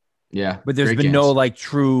games. Yeah. But there's been no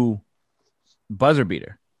true buzzer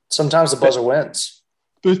beater. Sometimes the buzzer wins.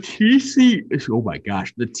 The TCU,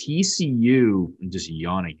 I'm just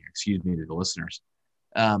yawning here. Excuse me to the listeners.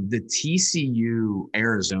 The TCU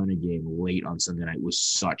Arizona game late on Sunday night was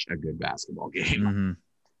such a good basketball game. Mm-hmm.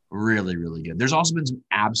 Really, really good. There's also been some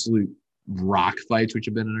absolute rock fights, which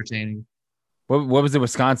have been entertaining. What was it,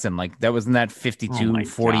 Wisconsin? That wasn't that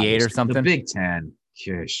 52-48 or something? The Big Ten.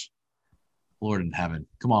 Gosh. Lord in heaven.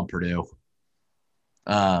 Come on, Purdue.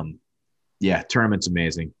 Yeah, tournament's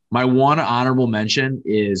amazing. My one honorable mention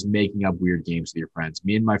is making up weird games with your friends.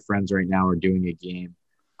 Me and my friends right now are doing a game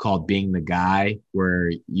called Being the Guy, where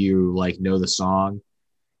you know the song.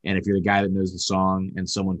 And if you're the guy that knows the song and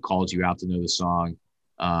someone calls you out to know the song,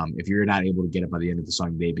 if you're not able to get it by the end of the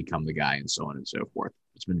song, they become the guy, and so on and so forth.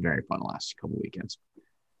 It's been very fun the last couple of weekends.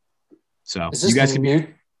 So you guys can new?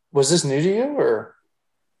 Was this new to you or?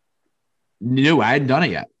 No, I hadn't done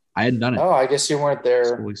it yet. Oh, I guess you weren't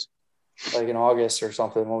there in August or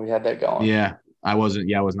something when we had that going. Yeah, I wasn't.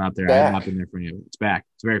 Yeah, I was not there. I have not been there for you. It's back.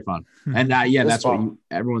 It's very fun. And that's what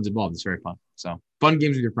everyone's involved. It's very fun. So fun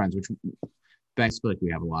games with your friends, which thanks feel like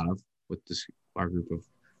we have a lot of with our group of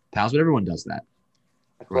Pals, but everyone does that.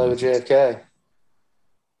 I play with JFK.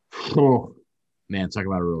 Oh, man, talk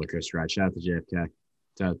about a roller coaster ride. Shout out to JFK.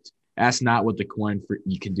 So, ask not what the coin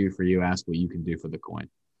you can do for you. Ask what you can do for the coin.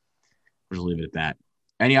 We'll just leave it at that.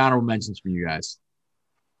 Any honorable mentions from you guys?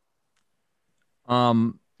 You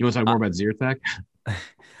want to talk more about Zyrtec?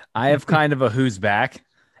 I have kind of a who's back,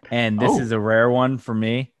 and this is a rare one for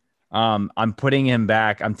me. I'm putting him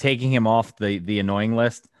back. I'm taking him off the annoying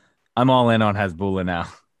list. I'm all in on Hezbollah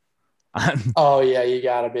now. Oh yeah, you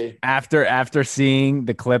gotta be. After seeing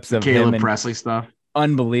the clips of Caleb him and Presley stuff,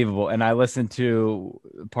 unbelievable. And I listened to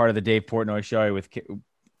part of the Dave Portnoy show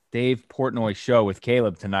with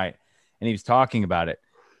Caleb tonight, and he was talking about it.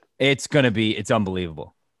 It's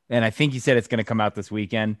unbelievable. And I think he said it's going to come out this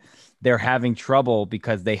weekend. They're having trouble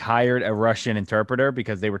because they hired a Russian interpreter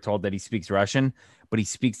because they were told that he speaks Russian, but he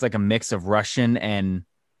speaks like a mix of Russian and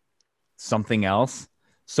something else.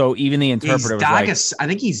 So even the interpreter was like, I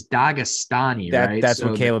think he's Dagestani, right? That's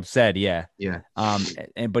what Caleb said. Yeah. Yeah.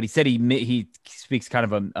 But he said he speaks kind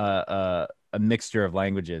of a mixture of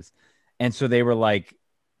languages. And so they were like,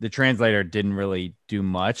 the translator didn't really do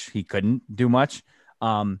much. He couldn't do much.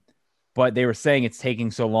 But they were saying it's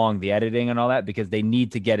taking so long, the editing and all that, because they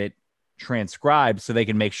need to get it transcribed so they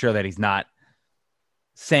can make sure that he's not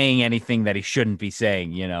saying anything that he shouldn't be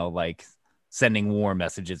saying, like sending war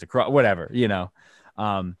messages across, whatever,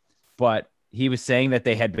 But he was saying that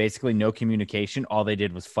they had basically no communication. All they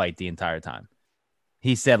did was fight the entire time.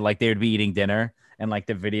 He said like they would be eating dinner, and like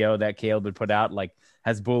the video that Caleb would put out, like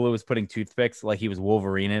Hezbollah was putting toothpicks like he was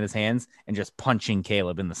Wolverine in his hands and just punching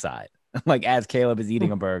Caleb in the side, like as Caleb is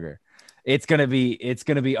eating a burger. It's gonna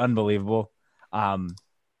be unbelievable.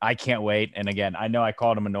 I can't wait. And again, I know I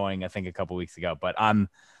called him annoying, I think a couple weeks ago, but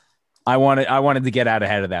I wanted to get out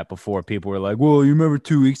ahead of that before people were like, "Well, you remember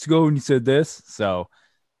 2 weeks ago when you said this?" So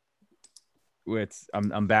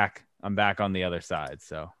I'm back on the other side.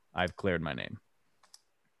 So I've cleared my name.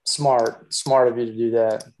 Smart of you to do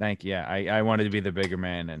that. Thank you. Yeah, I wanted to be the bigger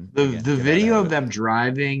man. And the video of them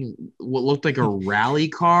driving what looked like a rally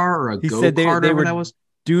car or a go-kart, whatever that was.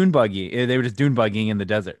 Dune buggy. They were just dune buggying in the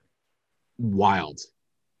desert. Wild.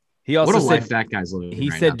 He also what a said, life that guy's living.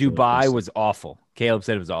 He said Dubai was awful. Caleb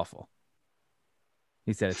said it was awful.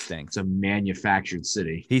 He said it stinks. It's a manufactured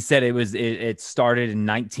city. He said it started in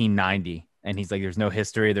 1990, and he's like, there's no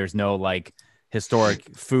history, there's no like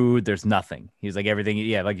historic food, there's nothing. He's like, everything,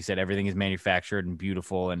 yeah, like you said, everything is manufactured and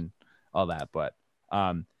beautiful and all that. But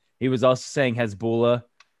he was also saying Hezbollah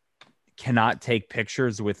cannot take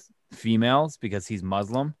pictures with females because he's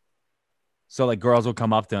Muslim. So like girls will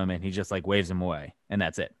come up to him and he just like waves them away, and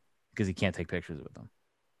that's it because he can't take pictures with them.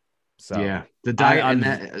 So yeah, the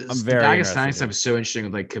Dagestani stuff is so interesting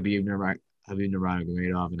with like Khabib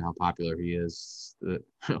Nurmagomedov and how popular he is.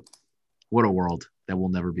 What a world that we'll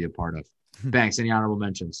never be a part of. Banks, any honorable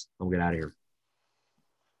mentions? We'll get out of here.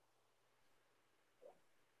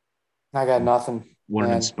 I got nothing. What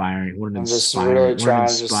an inspiring really trying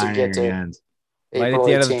just to get to end. Right at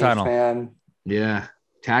the end of the tunnel. Man. Yeah.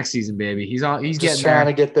 Tax season, baby. He's just getting trying there.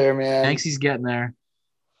 To get there, man. Thanks, he's getting there.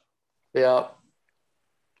 Yeah.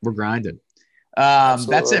 We're grinding.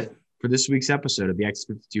 That's it for this week's episode of the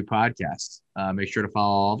X52 podcast. Make sure to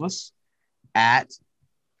follow all of us at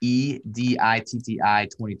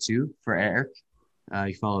EDITTI22 for Eric.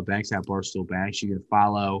 You follow Banks at Barstool Banks. You can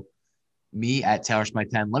follow me at Taylor Smite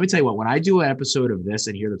 10. Let me tell you what, when I do an episode of this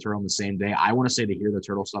and Hear the Turtle on the same day, I want to say the Hear the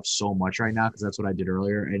Turtle stuff so much right now because that's what I did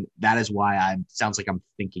earlier. And that is why sounds like I'm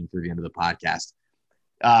thinking through the end of the podcast.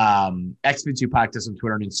 X52 podcast on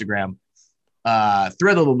Twitter and Instagram.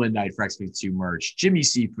 Thread Little Midnight for X52 merch. Jimmy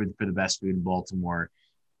Seafood for the best food in Baltimore.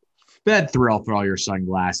 Fed Thrill for all your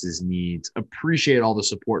sunglasses needs. Appreciate all the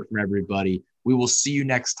support from everybody. We will see you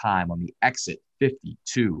next time on the Exit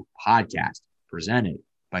 52 podcast presented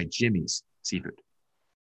by Jimmy's Seafood.